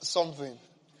plant something,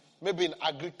 maybe in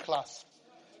agri class,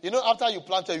 you know, after you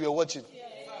planted, you were watching.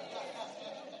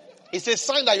 It's a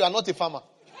sign that you are not a farmer.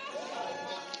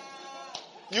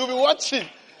 You'll be watching.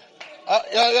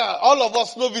 All of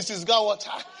us novices go watch.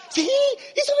 See,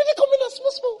 he's already coming out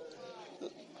small.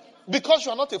 Because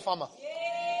you are not a farmer.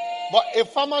 But a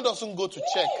farmer doesn't go to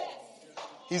check.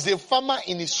 He's a farmer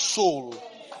in his soul.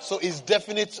 So he's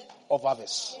definite of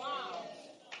harvest.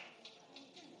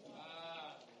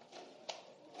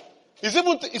 You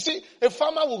see, a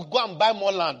farmer will go and buy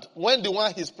more land when the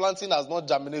one he's planting has not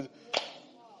germinated.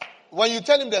 When you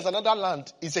tell him there's another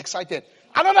land, he's excited.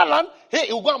 Another land? Hey,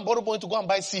 he'll go and borrow money to go and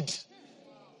buy seed.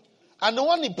 And the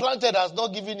one he planted has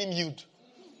not given him yield.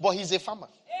 But he's a farmer.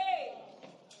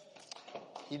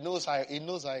 He knows how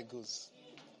it goes.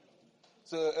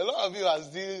 So a lot of you are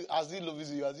still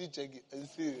loving you, are still checking.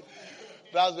 See,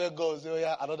 that's where God will say, oh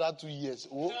yeah, another 2 years.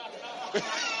 Oh.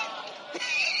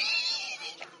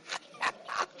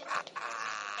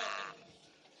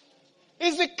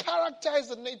 It's the character, it's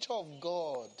the nature of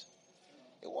God.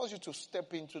 He wants you to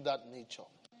step into that nature.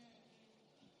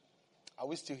 Are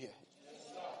we still here?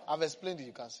 I've explained it,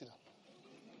 you can see that.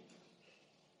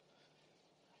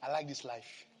 I like this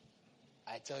life.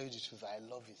 I tell you the truth, I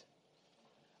love it.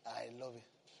 I love it.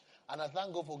 And I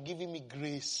thank God for giving me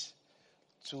grace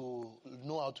to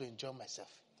know how to enjoy myself.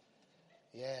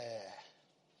 Yeah.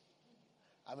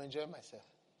 I'm enjoying myself.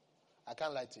 I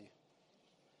can't lie to you.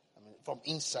 I mean, from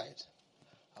inside,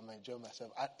 I'm enjoying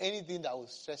myself. And anything that will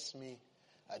stress me,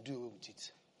 I do away with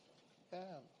it. Yeah.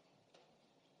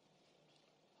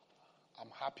 I'm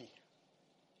happy.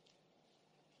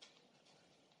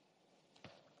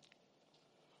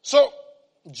 So,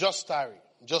 just tarry.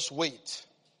 Just wait.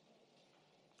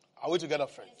 Are we together,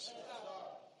 friends?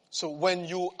 So when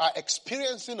you are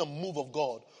experiencing a move of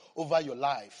God over your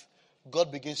life,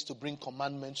 God begins to bring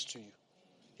commandments to you.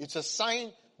 It's a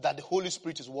sign that the Holy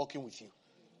Spirit is working with you.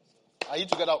 Are you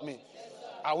together with me?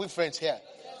 Are we friends here?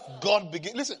 God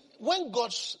begins. Listen, when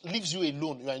God leaves you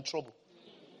alone, you are in trouble.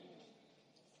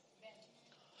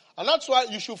 And that's why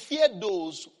you should fear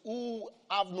those who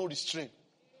have no restraint.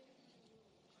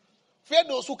 Fear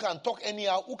those who can talk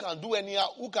anyhow, who can do anyhow,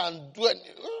 who can do any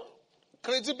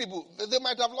crazy people. They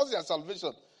might have lost their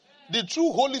salvation. The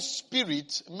true Holy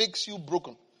Spirit makes you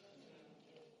broken.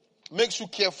 Makes you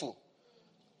careful.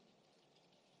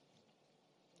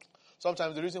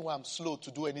 Sometimes the reason why I'm slow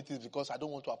to do anything is because I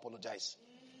don't want to apologize.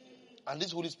 And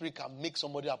this Holy Spirit can make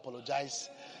somebody apologize.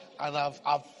 And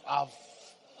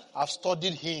I've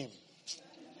studied him.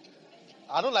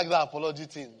 I don't like that apology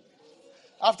thing.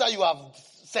 After you have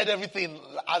said everything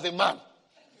as a man,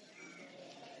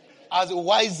 as a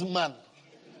wise man,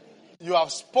 you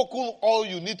have spoken all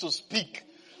you need to speak.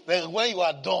 Then when you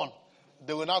are done,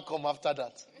 they will now come after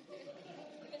that.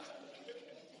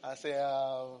 I say,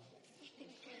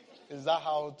 is that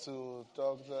how to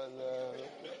talk?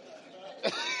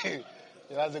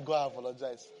 He has to go and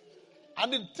apologize.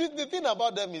 And the thing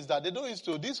about them is that they don't used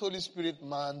to, this Holy Spirit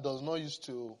man does not used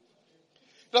to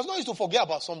forget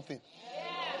about something.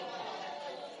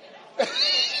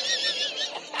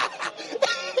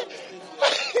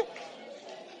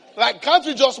 Like, can't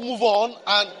we just move on?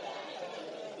 And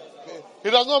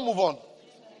he does not move on.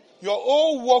 Your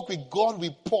whole walk with God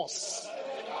will pause.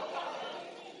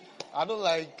 I don't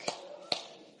like.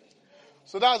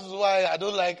 So that's why I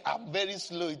don't like. I'm very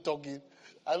slow in talking.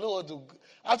 I don't want to.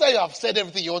 After you have said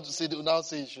everything you want to say, you now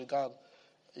say you can't.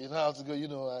 You know how to go. You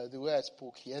know the way I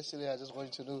spoke yesterday. I just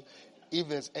want you to know if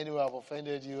there's anywhere I've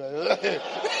offended you.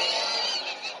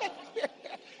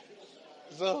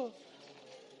 So.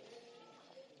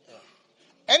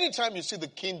 Anytime you see the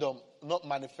kingdom not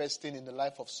manifesting in the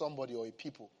life of somebody or a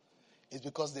people, it's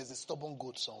because there's a stubborn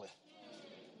goat somewhere.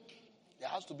 There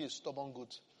has to be a stubborn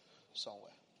goat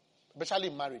somewhere. Especially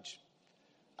in marriage.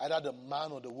 Either the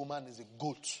man or the woman is a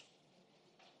goat.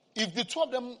 If the two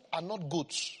of them are not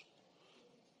goats,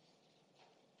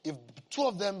 if the two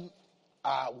of them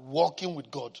are walking with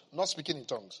God, not speaking in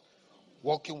tongues,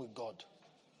 walking with God,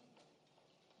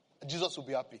 Jesus will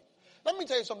be happy. Let me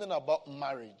tell you something about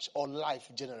marriage or life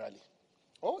generally.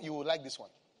 Oh, you will like this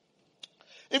one.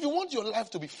 If you want your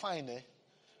life to be fine,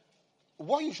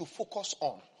 what you should focus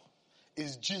on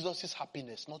is Jesus'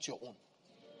 happiness, not your own.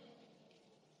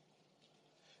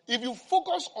 If you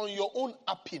focus on your own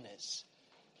happiness,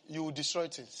 you will destroy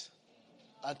things.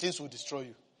 And things will destroy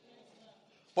you.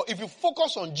 But if you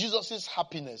focus on Jesus'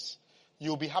 happiness,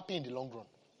 you'll be happy in the long run.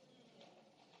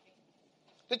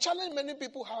 The challenge many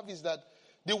people have is that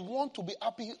they want to be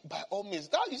happy by all means.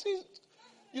 That,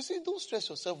 you see, don't stress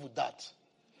yourself with that.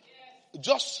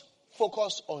 Just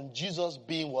focus on Jesus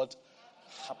being what?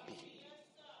 Happy.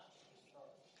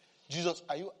 Jesus,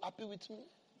 are you happy with me?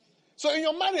 So in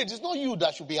your marriage, it's not you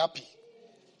that should be happy.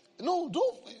 No,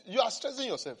 don't. You are stressing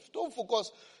yourself. Don't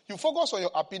focus. You focus on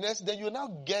your happiness, then you now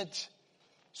get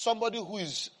somebody who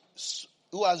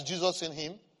has Jesus in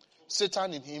him,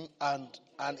 Satan in him, and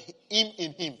him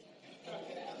in him.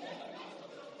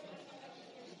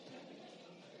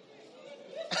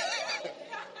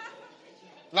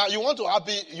 Now you want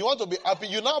to be happy.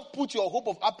 You now put your hope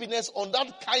of happiness on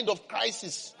that kind of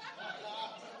crisis.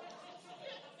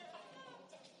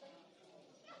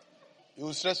 You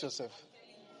will stress yourself.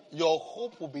 Your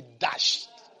hope will be dashed.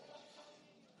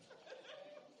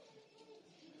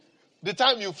 The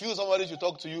time you feel somebody should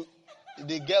talk to you,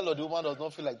 the girl or the woman does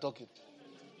not feel like talking.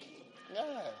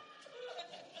 Yeah.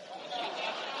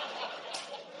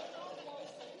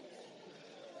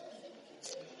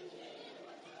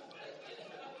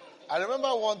 I remember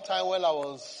one time when I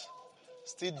was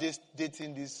still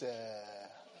dating this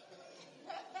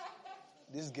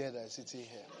girl that is sitting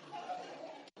here.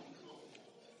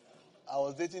 I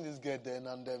was dating this girl then,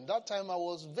 and that time I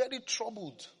was very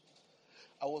troubled.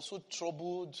 I was so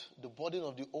troubled, the burden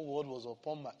of the whole world was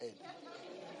upon my head.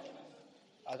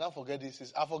 I can't forget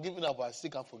this. I've forgiven her, but I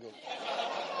still can't forget.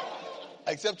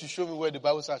 Except to show me where the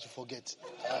Bible says I should forget.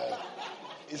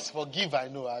 It's forgive, I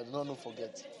know. I don't know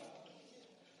forget.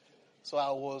 So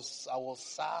I was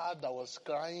sad. I was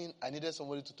crying. I needed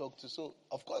somebody to talk to. So,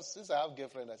 of course, since I have a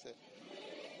girlfriend, I said,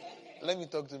 let me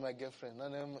talk to my girlfriend.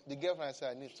 And the girlfriend, I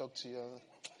said, I need to talk to you.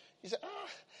 He said, I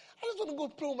just want to go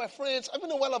pray with my friends. I've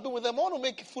been a while I've been with them. I want to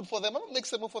make food for them. I want to make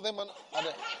something for them. And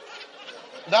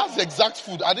that's the exact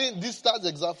food. That's the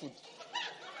exact food.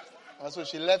 And so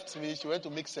she left me. She went to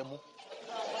make semo.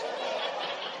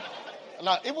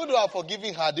 Now, even though I've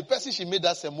forgiven her, the person she made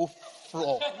that semo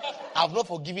from, I've not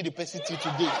forgiven the person till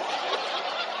today.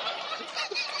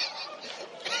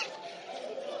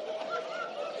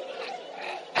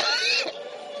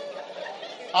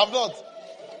 I've not.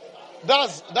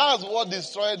 That's what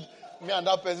destroyed me and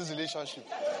that person's relationship.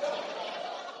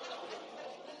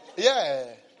 Yeah.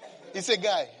 It's a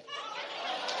guy.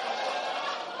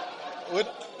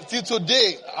 Till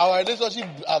today, our relationship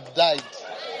have died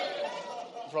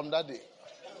from that day.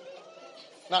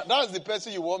 Now, that's the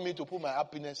person you want me to put my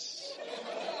happiness.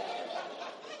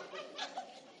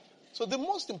 So the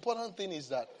most important thing is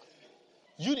that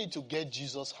you need to get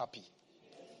Jesus happy.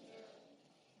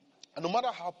 And no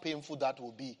matter how painful that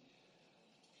will be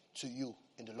to you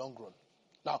in the long run.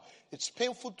 Now, it's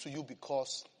painful to you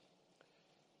because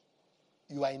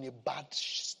you are in a bad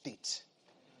state.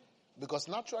 Because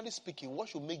naturally speaking, what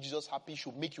should make Jesus happy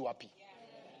should make you happy.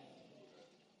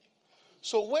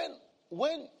 So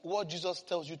when what Jesus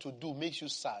tells you to do makes you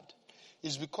sad,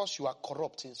 it's because you are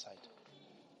corrupt inside.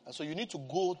 And so you need to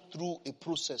go through a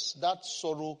process. That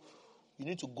sorrow, you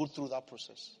need to go through that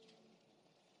process.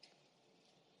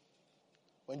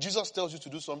 When Jesus tells you to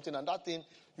do something and that thing,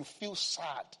 you feel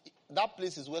sad. That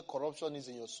place is where corruption is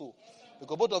in your soul.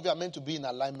 Because both of you are meant to be in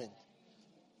alignment.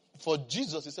 For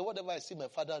Jesus, he said, whatever I see my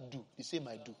Father do, the same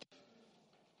I do.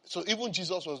 So even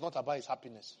Jesus was not about his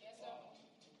happiness.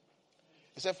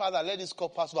 He said, Father, let this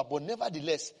cup pass over, but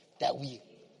nevertheless, that will.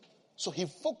 So he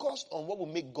focused on what will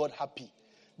make God happy.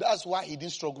 That's why he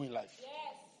didn't struggle in life. Yes.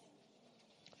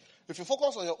 If you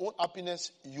focus on your own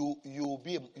happiness, you will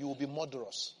be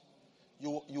murderous.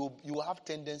 You will have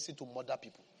tendency to murder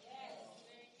people.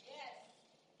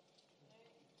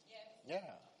 Yes.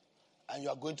 Yeah. And you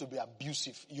are going to be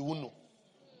abusive. You will know.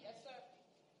 Yes, sir.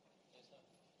 Yes, sir.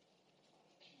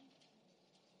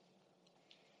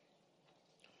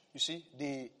 You see,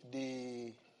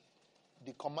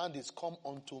 the command is, come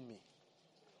unto me,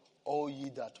 all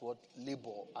ye that what labor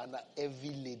and are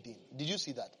heavy laden. Did you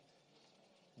see that?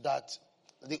 That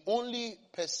the only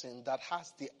person that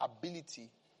has the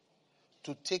ability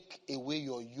to take away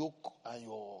your yoke and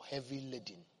your heavy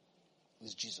laden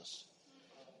is Jesus.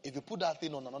 If you put that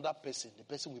thing on another person, the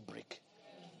person will break.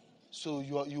 So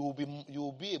you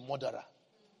will be a murderer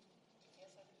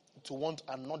to want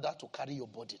another to carry your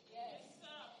burden.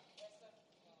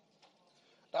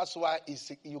 That's why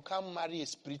you can't marry a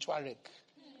spiritual wreck.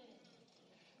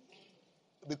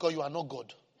 Because you are not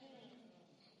God.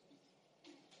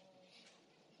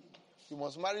 You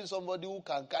must marry somebody who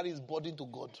can carry his burden to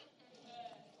God.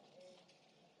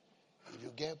 If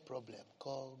you get problem,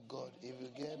 call God. If you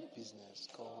get business,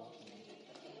 call me.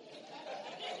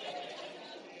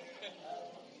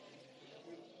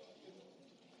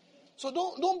 So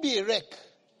don't be a wreck.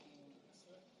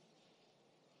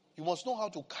 You must know how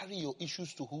to carry your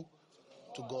issues to who?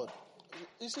 To God.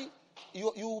 You see,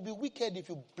 you will be wicked if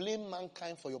you blame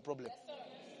mankind for your problem.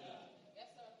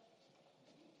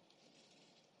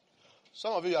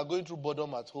 Some of you are going through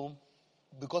boredom at home.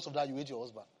 Because of that, you hate your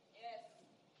husband.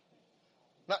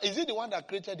 Now, is he the one that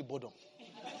created the boredom?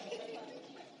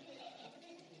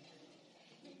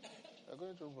 You're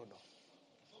going through boredom.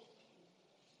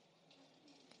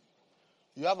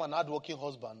 You have an hardworking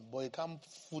husband, but he can't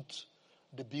foot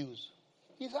the bills.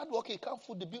 He's hardworking, he can't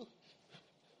foot the bill.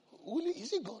 Really?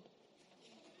 Is he God?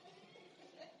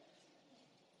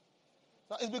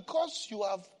 Now, it's because you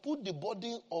have put the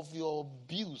burden of your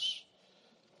bills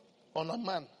on a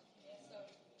man.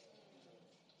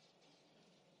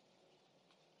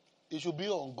 It should be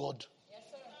on God.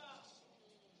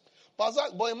 But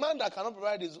a man that cannot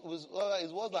provide is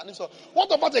worse than him. So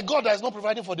what about a God that is not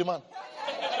providing for the man?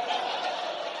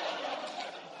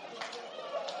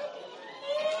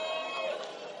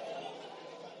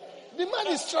 The man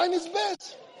is trying his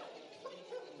best.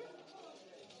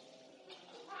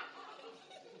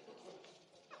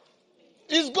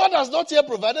 If God has not yet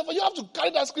provided for you, have to carry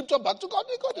that scripture back to God.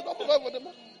 God did not provide for the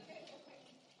man.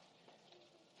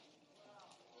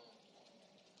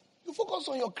 You focus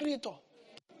on your creator.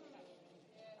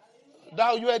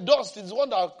 That you are dust. It's the one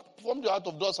that formed you out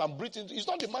of dust and breathed into. It's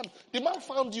not the man. The man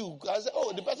found you. I said,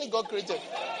 oh, the person God created.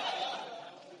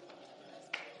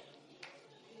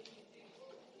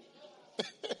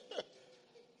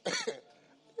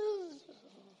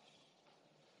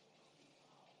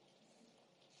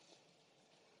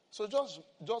 So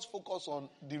just focus on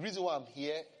the reason why I'm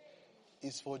here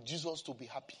is for Jesus to be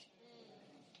happy.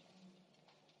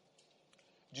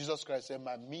 Jesus Christ said,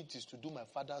 my meat is to do my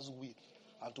Father's will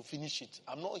and to finish it.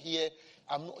 I'm not here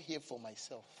for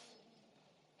myself.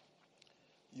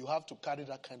 You have to carry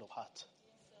that kind of heart.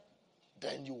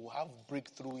 Then you will have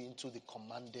breakthrough into the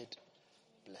commanded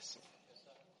blessing.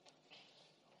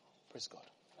 Praise God.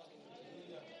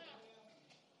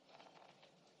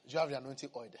 Do you have the anointing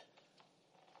oil there?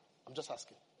 I'm just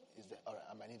asking. Is there? All right,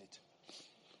 I might need it.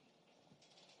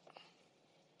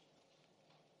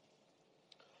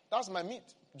 That's my meat.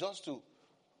 Just to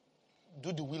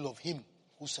do the will of him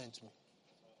who sent me.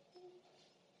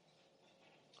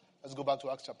 Let's go back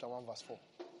to Acts chapter 1 verse 4.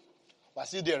 We're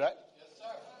still there, right? Yes, sir.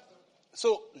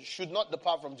 So, should not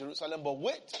depart from Jerusalem, but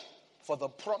wait for the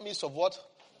promise of what?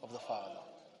 Of the Father.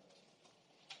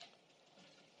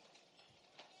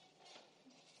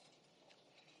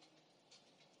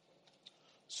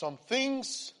 Some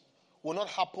things will not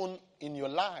happen in your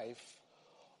life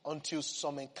until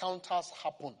some encounters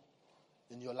happen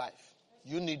in your life.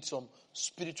 You need some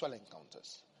spiritual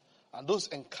encounters. And those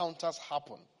encounters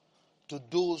happen to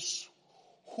those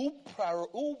who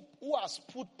has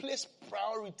placed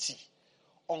priority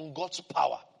on God's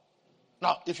power.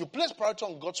 Now, if you place priority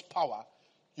on God's power,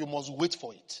 you must wait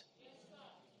for it.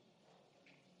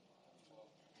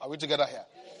 Are we together here?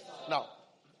 Now,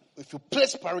 if you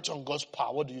place priority on God's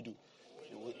power, what do? You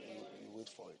wait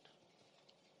for it.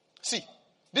 See,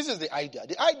 this is the idea.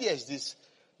 The idea is this,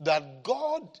 that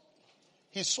God,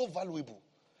 He's so valuable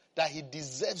that He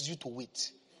deserves you to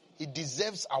wait. He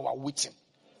deserves our waiting.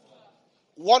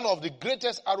 One of the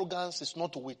greatest arrogance is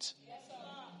not to wait.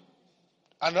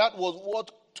 And that was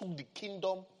what took the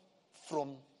kingdom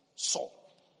from Saul.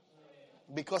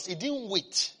 Because he didn't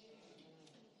wait.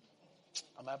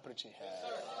 Am I preaching here?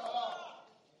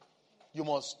 You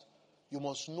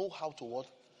must know how to what?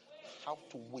 How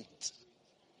to wait.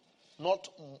 Not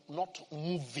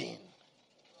moving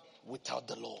without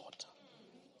the Lord.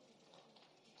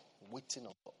 Waiting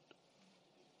on God.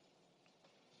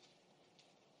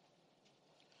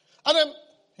 And then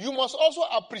you must also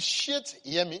appreciate,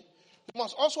 hear me? You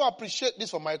must also appreciate this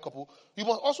for my couple. You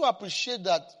must also appreciate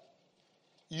that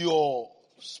your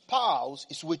spouse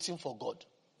is waiting for God.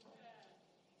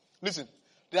 Listen,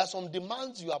 there are some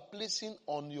demands you are placing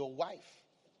on your wife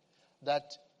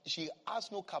that she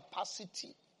has no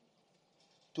capacity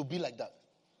to be like that.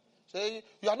 So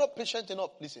you are not patient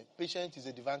enough. Listen, patience is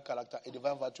a divine character, a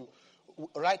divine virtue.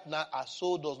 Right now, our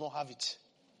soul does not have it.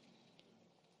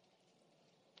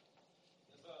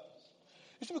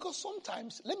 It's because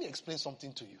sometimes, let me explain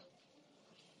something to you.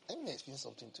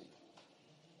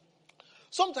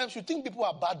 Sometimes you think people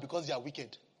are bad because they are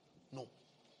wicked. No.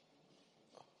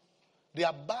 They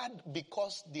are bad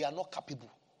because they are not capable.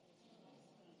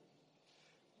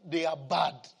 They are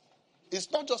bad. It's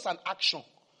not just an action.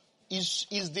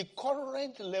 is the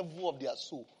current level of their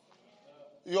soul.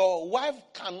 Your wife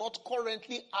cannot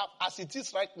currently have, as it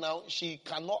is right now, she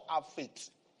cannot have faith.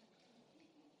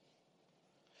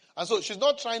 And so she's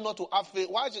not trying not to have faith.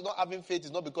 Why she's not having faith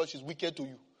is not because she's wicked to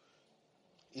you.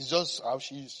 It's just how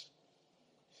she is.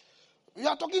 You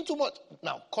are talking too much.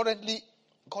 Now, currently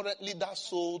that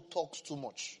soul talks too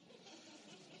much.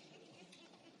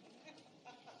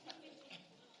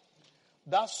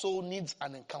 That soul needs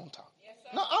an encounter. Yes,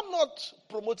 now, I'm not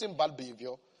promoting bad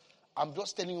behavior. I'm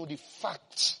just telling you the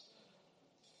fact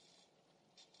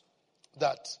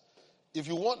that if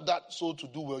you want that soul to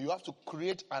do well, you have to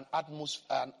create an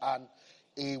atmosphere and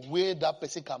a way that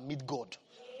person can meet God.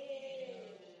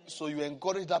 So you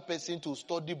encourage that person to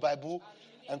study Bible,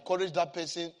 encourage that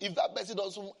person. If that person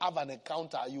doesn't have an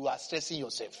encounter, you are stressing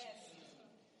yourself.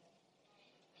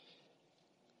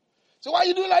 So why are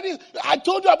you doing like this? I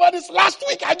told you about this last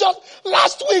week.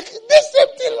 Last week. This same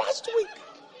thing last week.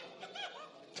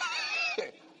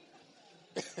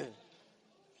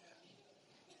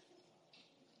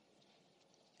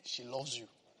 She loves you.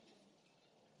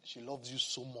 She loves you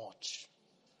so much.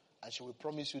 And she will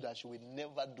promise you that she will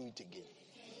never do it again.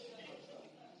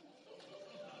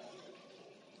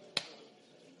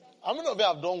 How many of you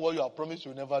have done what you have promised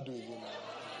you will never do again?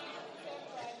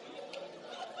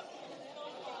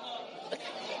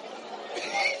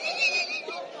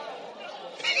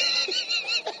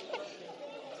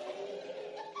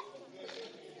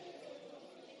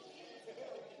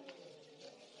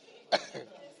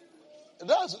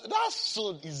 That's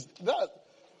so is that.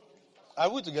 Are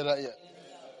we together here?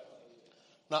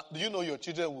 Now, do you know your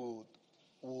children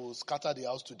will scatter the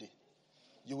house today?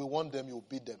 You will want them, you will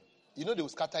beat them. You know they will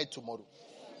scatter it tomorrow.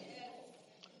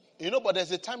 You know, but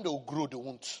there's a time they will grow, they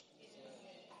won't.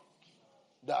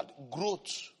 That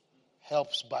growth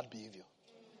helps bad behavior.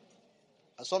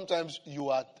 And sometimes you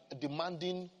are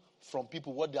demanding from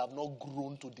people what they have not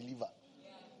grown to deliver.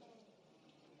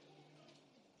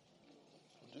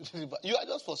 You are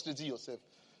just frustrating yourself.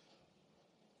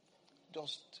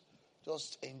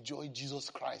 Just enjoy Jesus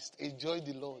Christ. Enjoy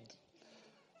the Lord.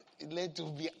 Let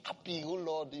you be happy. Oh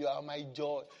Lord, you are my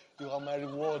joy. You are my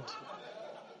reward.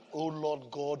 Oh Lord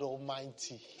God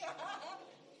Almighty.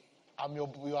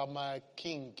 You are my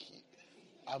king.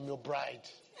 I'm your bride.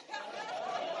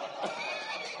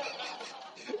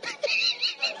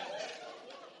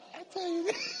 I tell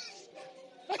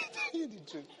you the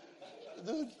truth.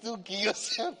 Don't kill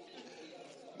yourself.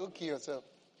 Don't kill yourself.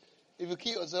 If you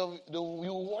kill yourself, you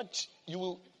watch.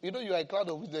 You are a cloud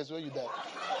of witness when you die.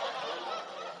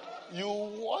 You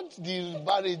watch the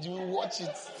marriage. You watch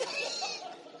it.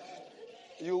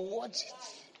 You watch it.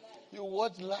 You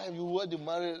watch life. You watch the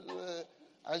marriage,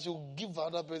 and you give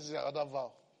another person another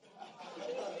vow.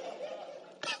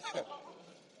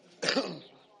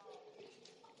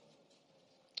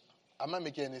 Am I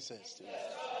making any sense to you?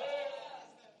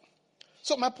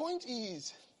 So my point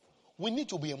is, we need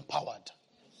to be empowered,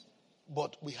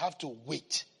 but we have to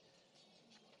wait.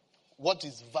 What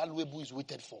is valuable is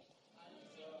waited for.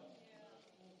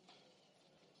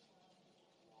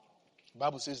 The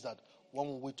Bible says that when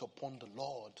we wait upon the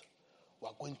Lord, we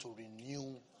are going to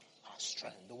renew our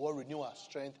strength. The word renew our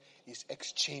strength is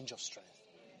exchange of strength.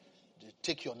 They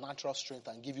take your natural strength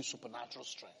and give you supernatural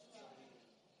strength.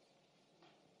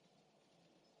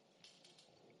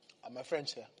 Are my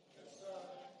friends here? Yes, sir.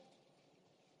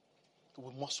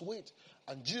 We must wait.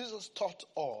 And Jesus taught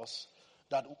us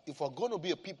that if we're going to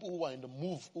be a people who are in the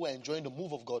move, who are enjoying the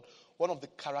move of God, one of the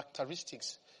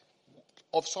characteristics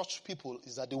of such people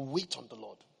is that they wait on the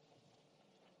Lord.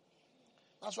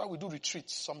 That's why we do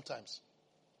retreats sometimes.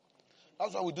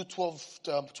 That's why we do 12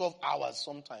 hours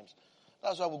sometimes.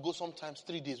 That's why we go sometimes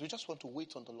 3 days. We just want to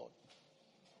wait on the Lord.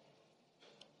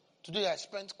 Today I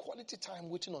spent quality time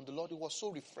waiting on the Lord. It was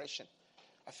so refreshing.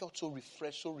 I felt so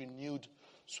refreshed, so renewed,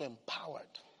 so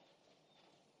empowered.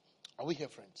 Are we here,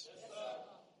 friends? Yes, sir.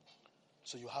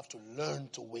 So you have to learn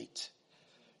to wait.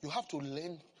 You have to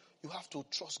learn. You have to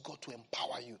trust God to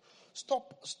empower you.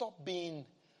 Stop hyping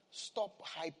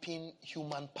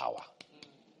human power.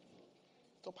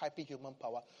 Stop hyping human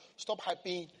power. Stop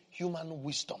hyping human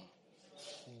wisdom.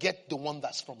 Get the one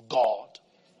that's from God.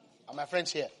 Are my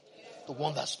friends here? The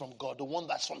one that's from God. The one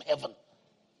that's from heaven.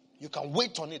 You can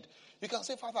wait on it. You can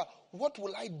say, Father, what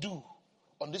will I do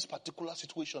on this particular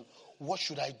situation? What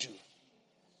should I do?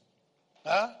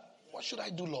 What should I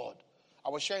do, Lord? I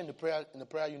was sharing the prayer in the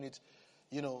prayer unit.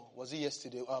 Was it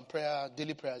yesterday?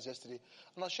 Daily prayers yesterday.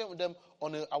 And I was sharing with them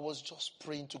I was just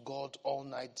praying to God all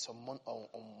night on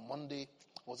Monday.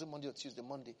 Was it Monday or Tuesday?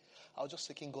 Monday. I was just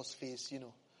seeking God's face,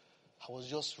 I was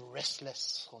just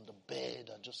restless on the bed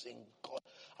and just saying, God,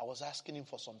 I was asking him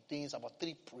for some things, about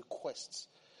 3 requests,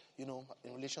 in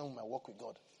relation with my work with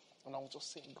God. And I was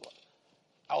just saying, God,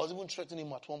 I was even threatening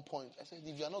him at one point. I said,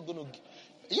 if you're not going to,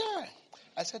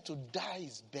 I said to die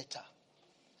is better.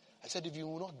 I said, if you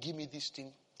will not give me this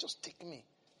thing, just take me.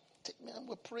 Take me. And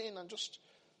we're praying and just,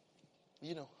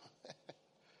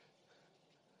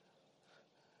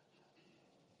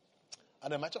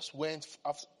 And then I just went,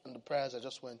 after in the prayers, I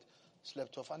just went,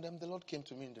 slept off. And then the Lord came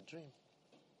to me in the dream.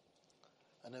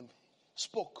 And then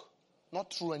spoke,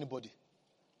 not through anybody.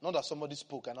 Not that somebody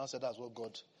spoke and I said that's what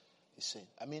God is saying.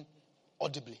 I mean,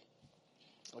 audibly.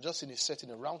 I was just in a setting,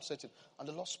 a round setting. And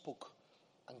the Lord spoke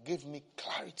and gave me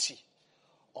clarity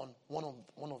on one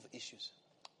of the issues.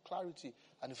 Clarity.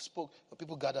 And he spoke. The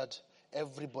people gathered.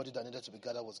 Everybody that needed to be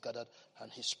gathered was gathered.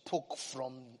 And he spoke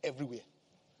from everywhere.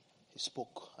 He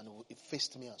spoke. And he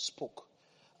faced me and spoke.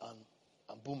 And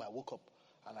boom, I woke up.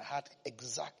 And I had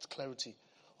exact clarity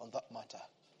on that matter.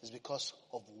 It's because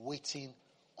of waiting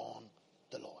on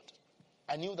the Lord.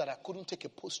 I knew that I couldn't take a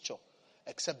posture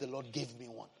except the Lord gave me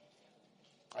one.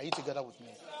 Are you together with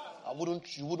me?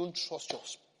 You wouldn't trust your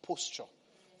posture.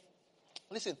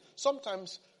 Listen,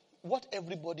 sometimes what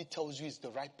everybody tells you is the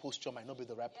right posture might not be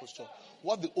the right posture.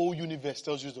 What the whole universe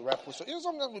tells you is the right posture.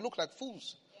 Sometimes we look like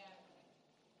fools.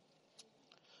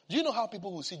 Do you know how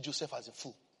people will see Joseph as a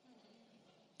fool?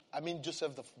 I mean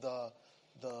Joseph, the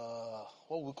what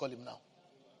will we call him now?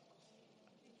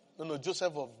 No,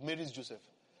 Joseph of Mary's Joseph.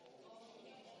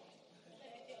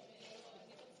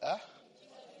 Huh?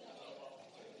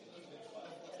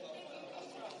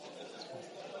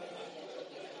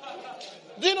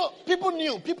 Do you know, people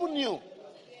knew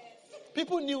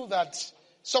that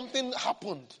something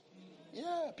happened.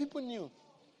 Yeah, people knew.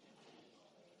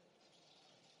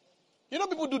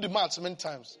 People do the maths many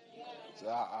times. So,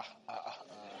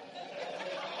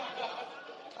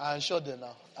 I'm sure they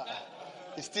now.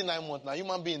 It's still 9 months now.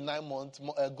 Human being 9 months.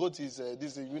 Goat is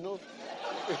this.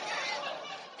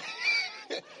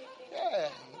 Yeah.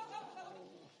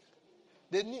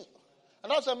 They knew.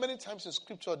 And also many times in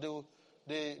scripture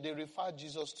they refer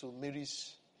Jesus to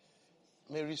Mary's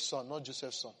son, not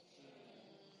Joseph's son.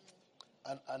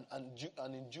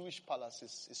 And in Jewish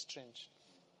palaces, it's strange.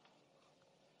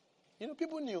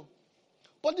 People knew.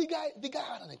 But the guy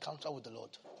had an encounter with the Lord.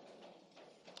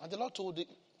 And the Lord told him,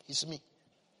 it's me.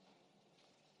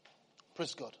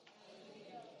 Praise God.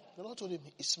 The Lord told him,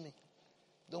 it's me.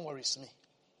 Don't worry, it's me.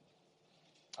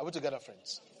 Are we together,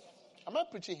 friends? Am I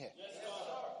preaching here? Yes, sir.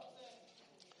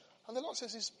 And the Lord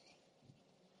says, it's me.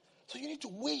 So you need to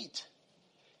wait.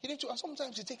 And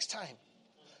sometimes it takes time.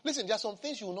 Listen, there are some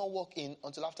things you will not walk in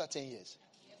until after 10 years.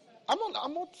 I'm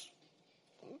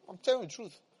telling you the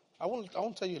truth. I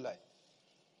won't tell you a lie.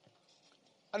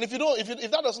 And if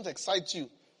that doesn't excite you,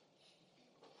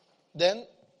 then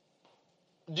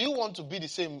do you want to be the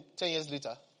same 10 years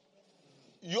later?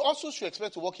 You also should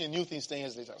expect to walk in new things 10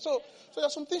 years later. So there are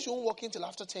some things you won't walk in until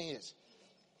after 10 years.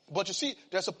 But you see,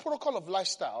 there's a protocol of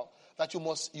lifestyle that you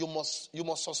must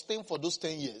sustain for those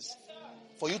 10 years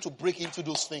for you to break into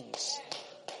those things.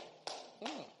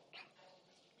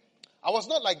 I was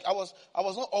not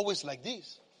always like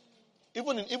this.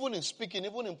 Even in speaking,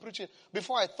 even in preaching,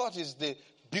 before I thought it's the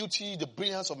beauty, the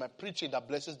brilliance of my preaching that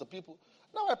blesses the people.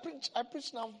 Now I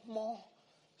preach now more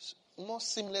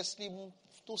seamlessly,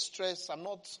 no stress. I'm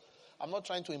not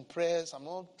trying to impress. I'm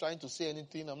not trying to say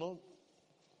anything. I'm not,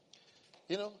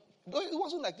 but it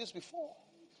wasn't like this before.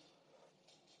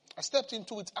 I stepped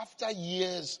into it after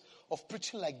years of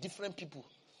preaching like different people.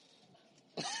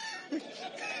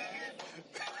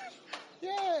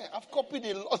 Yeah, I've copied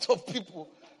a lot of people.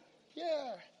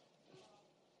 Yeah.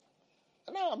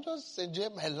 And now I'm just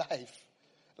enjoying my life.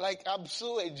 Like, I'm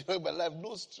so enjoying my life,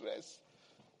 no stress.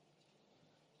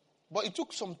 But it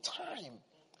took some time.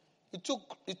 It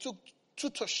took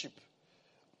tutorship.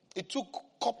 It took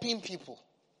copying people.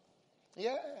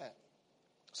 Yeah.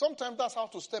 Sometimes that's how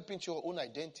to step into your own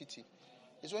identity.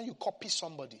 It's when you copy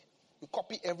somebody. You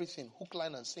copy everything, hook,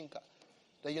 line, and sinker.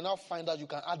 Then you now find out you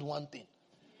can add one thing.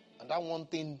 And that one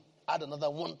thing, add another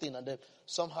one thing. And then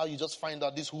somehow you just find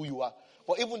out this is who you are.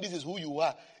 But even this is who you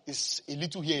are, is a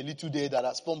little here, a little there that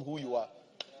has formed who you are.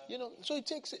 So it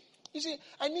takes it. You see,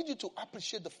 I need you to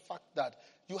appreciate the fact that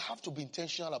you have to be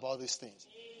intentional about these things.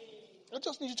 I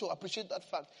just need you to appreciate that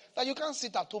fact that you can't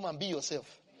sit at home and be yourself.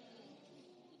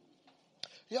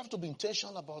 You have to be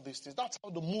intentional about these things. That's how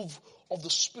the move of the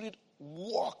Spirit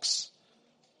works.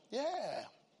 Yeah.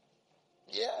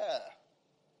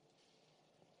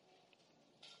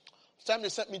 The time they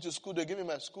sent me to school, they gave me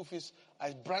my school fees.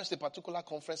 I branched a particular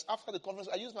conference. After the conference,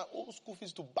 I used my old school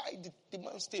fees to buy the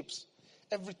man's tapes.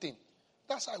 everything.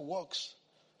 That's how it works.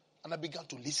 And I began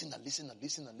to listen and listen and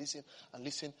listen and listen and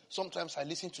listen. Sometimes I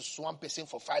listen to one person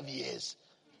for 5 years.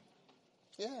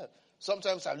 Yeah.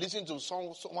 Sometimes I listen to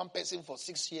one person for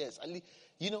 6 years.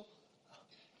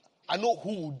 I know who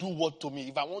will do what to me.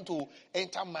 If I want to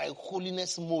enter my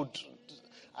holiness mode,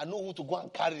 I know who to go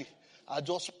and carry. I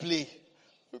just play.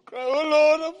 You cry,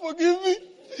 oh Lord, forgive me.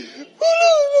 Oh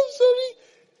Lord, I'm sorry.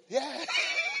 Yeah.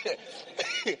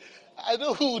 I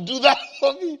know who will do that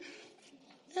for me.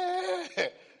 Yeah.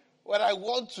 When I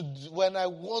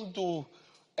want to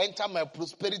enter my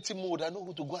prosperity mode, I know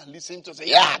who to go and listen to. Say,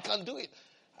 yeah, I can do it.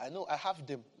 I know I have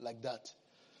them like that.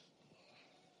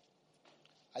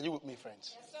 Are you with me,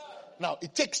 friends? Yes, sir. Now,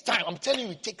 it takes time. I'm telling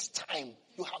you, it takes time.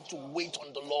 You have to wait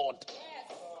on the Lord. Yes.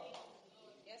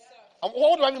 Yes, sir. And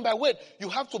what do I mean by wait? You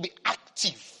have to be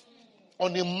active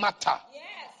on a matter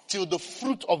till the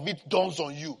fruit of it dawns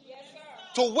on you. Yes,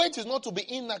 sir. To wait is not to be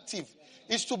inactive.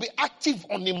 It's to be active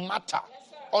on a matter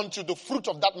until the fruit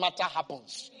of that matter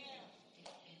happens.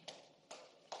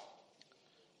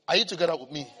 Are you together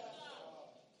with me?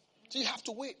 So you have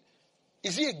to wait.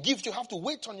 Is it a gift? You have to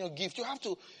wait on your gift. You have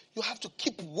to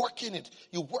keep working it.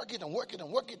 You work it and work it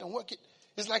and work it and work it.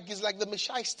 It's like the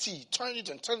Meshai's tea. Turn it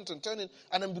and turn it and turn it,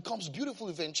 and it becomes beautiful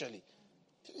eventually.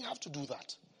 You have to do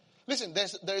that. Listen,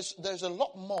 there's a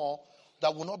lot more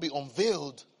that will not be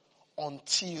unveiled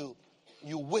until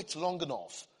you wait long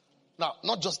enough. Now,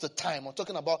 not just the time. I'm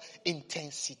talking about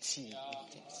intensity.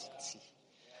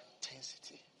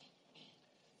 Intensity.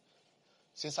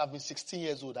 Since I've been 16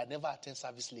 years old, I never attend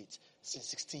service late. Since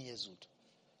 16 years old.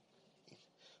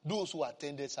 Those who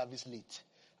attended service late,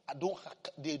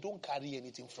 they don't carry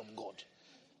anything from God.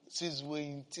 Since we're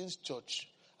in teens church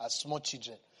as small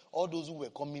children, all those who were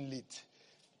coming late,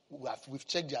 we've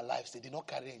checked their lives. They did not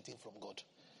carry anything from God.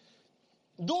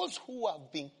 Those who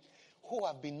have been,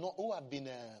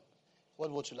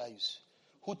 what should I use?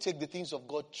 Who take the things of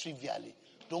God trivially,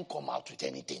 don't come out with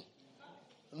anything.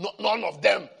 None of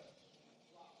them.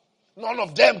 None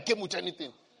of them came with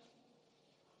anything.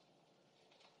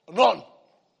 None.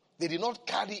 They did not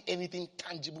carry anything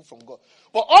tangible from God.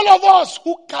 But all of us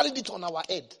who carried it on our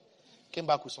head came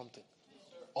back with something.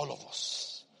 All of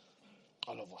us.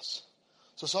 All of us.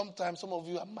 So sometimes some of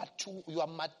you are mature. You are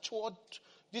matured.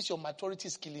 Your maturity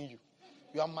is killing you.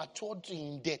 You are matured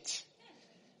in debt.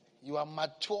 You are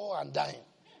mature and dying.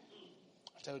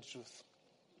 I'll tell you the truth.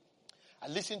 I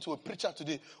listened to a preacher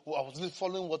today. I was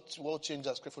following what World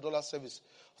Changers, Creflo service,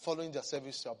 following their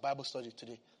service, their Bible study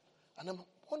today. And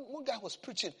one guy was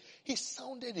preaching. He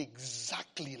sounded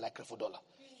exactly like Creflo.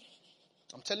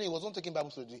 I'm telling you, he was not taking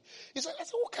Bible study. I said,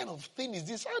 what kind of thing is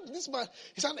this? This man,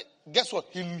 he sounded, guess what?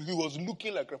 He was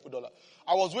looking like Creflo.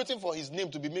 I was waiting for his name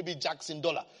to be maybe Jackson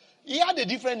Dollar. He had a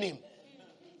different name.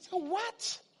 I said,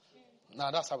 what?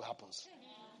 Now that's how it happens.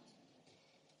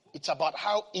 It's about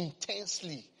how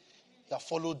intensely you have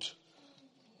followed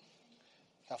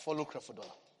Creflo.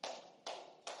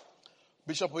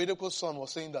 Bishop Oyedepo's son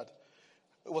was saying that.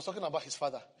 He was talking about his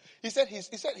father. He said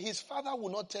his father will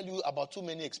not tell you about too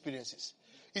many experiences.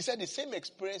 He said the same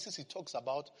experiences he talks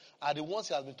about are the ones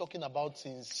he has been talking about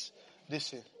since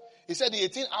this year. He said the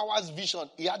 18 hours vision,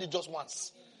 he had it just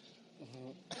once.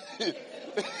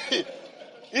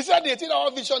 He said the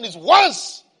 18-hour vision is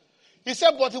once. He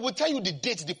said, but he will tell you the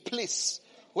date, the place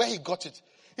where he got it.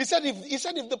 He said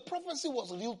if the prophecy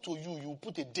was real to you, you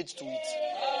put a date to it.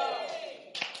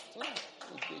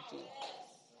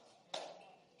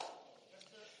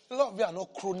 A lot of you are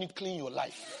not chronicling your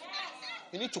life.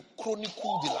 You need to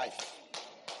chronicle the life.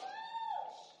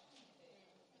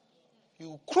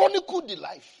 You chronicle the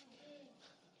life.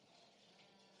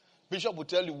 Bishop will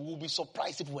tell you, we will be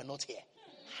surprised if we were not here.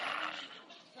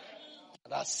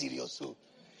 That's serious. So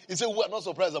he said, we are not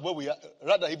surprised at where we are.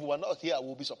 Rather, if we were not here,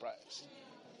 we'll be surprised.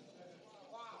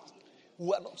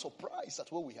 We are not surprised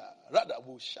at where we are. Rather,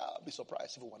 we shall be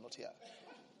surprised if we were not here.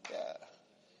 Yeah.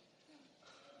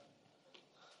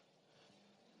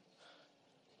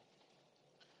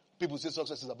 People say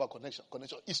success is about connection.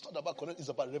 Connection. It's not about connection. It's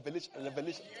about revelation.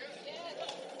 Revelation.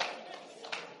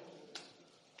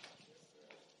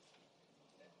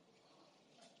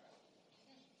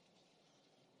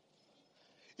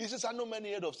 He says, I know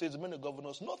many head of states, many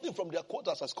governors. Nothing from their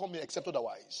quarters has come here except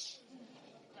otherwise.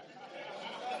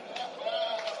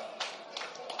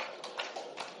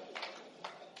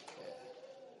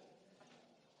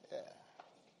 Yeah.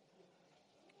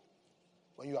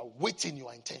 When you are waiting, you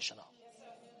are intentional.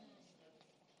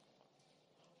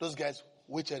 Those guys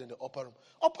waited in the upper room.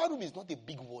 Upper room is not a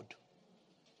big word.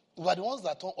 We are the ones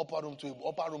that turn upper room to an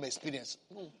upper room experience.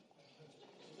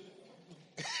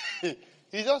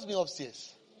 He just been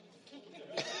upstairs.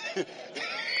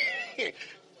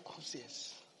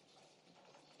 Upstairs.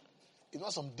 It's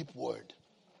not some deep word.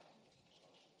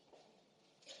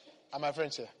 Are my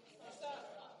friends here?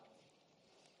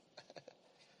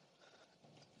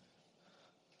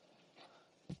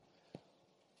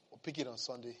 We'll pick it on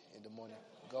Sunday in the morning.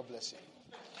 God bless you.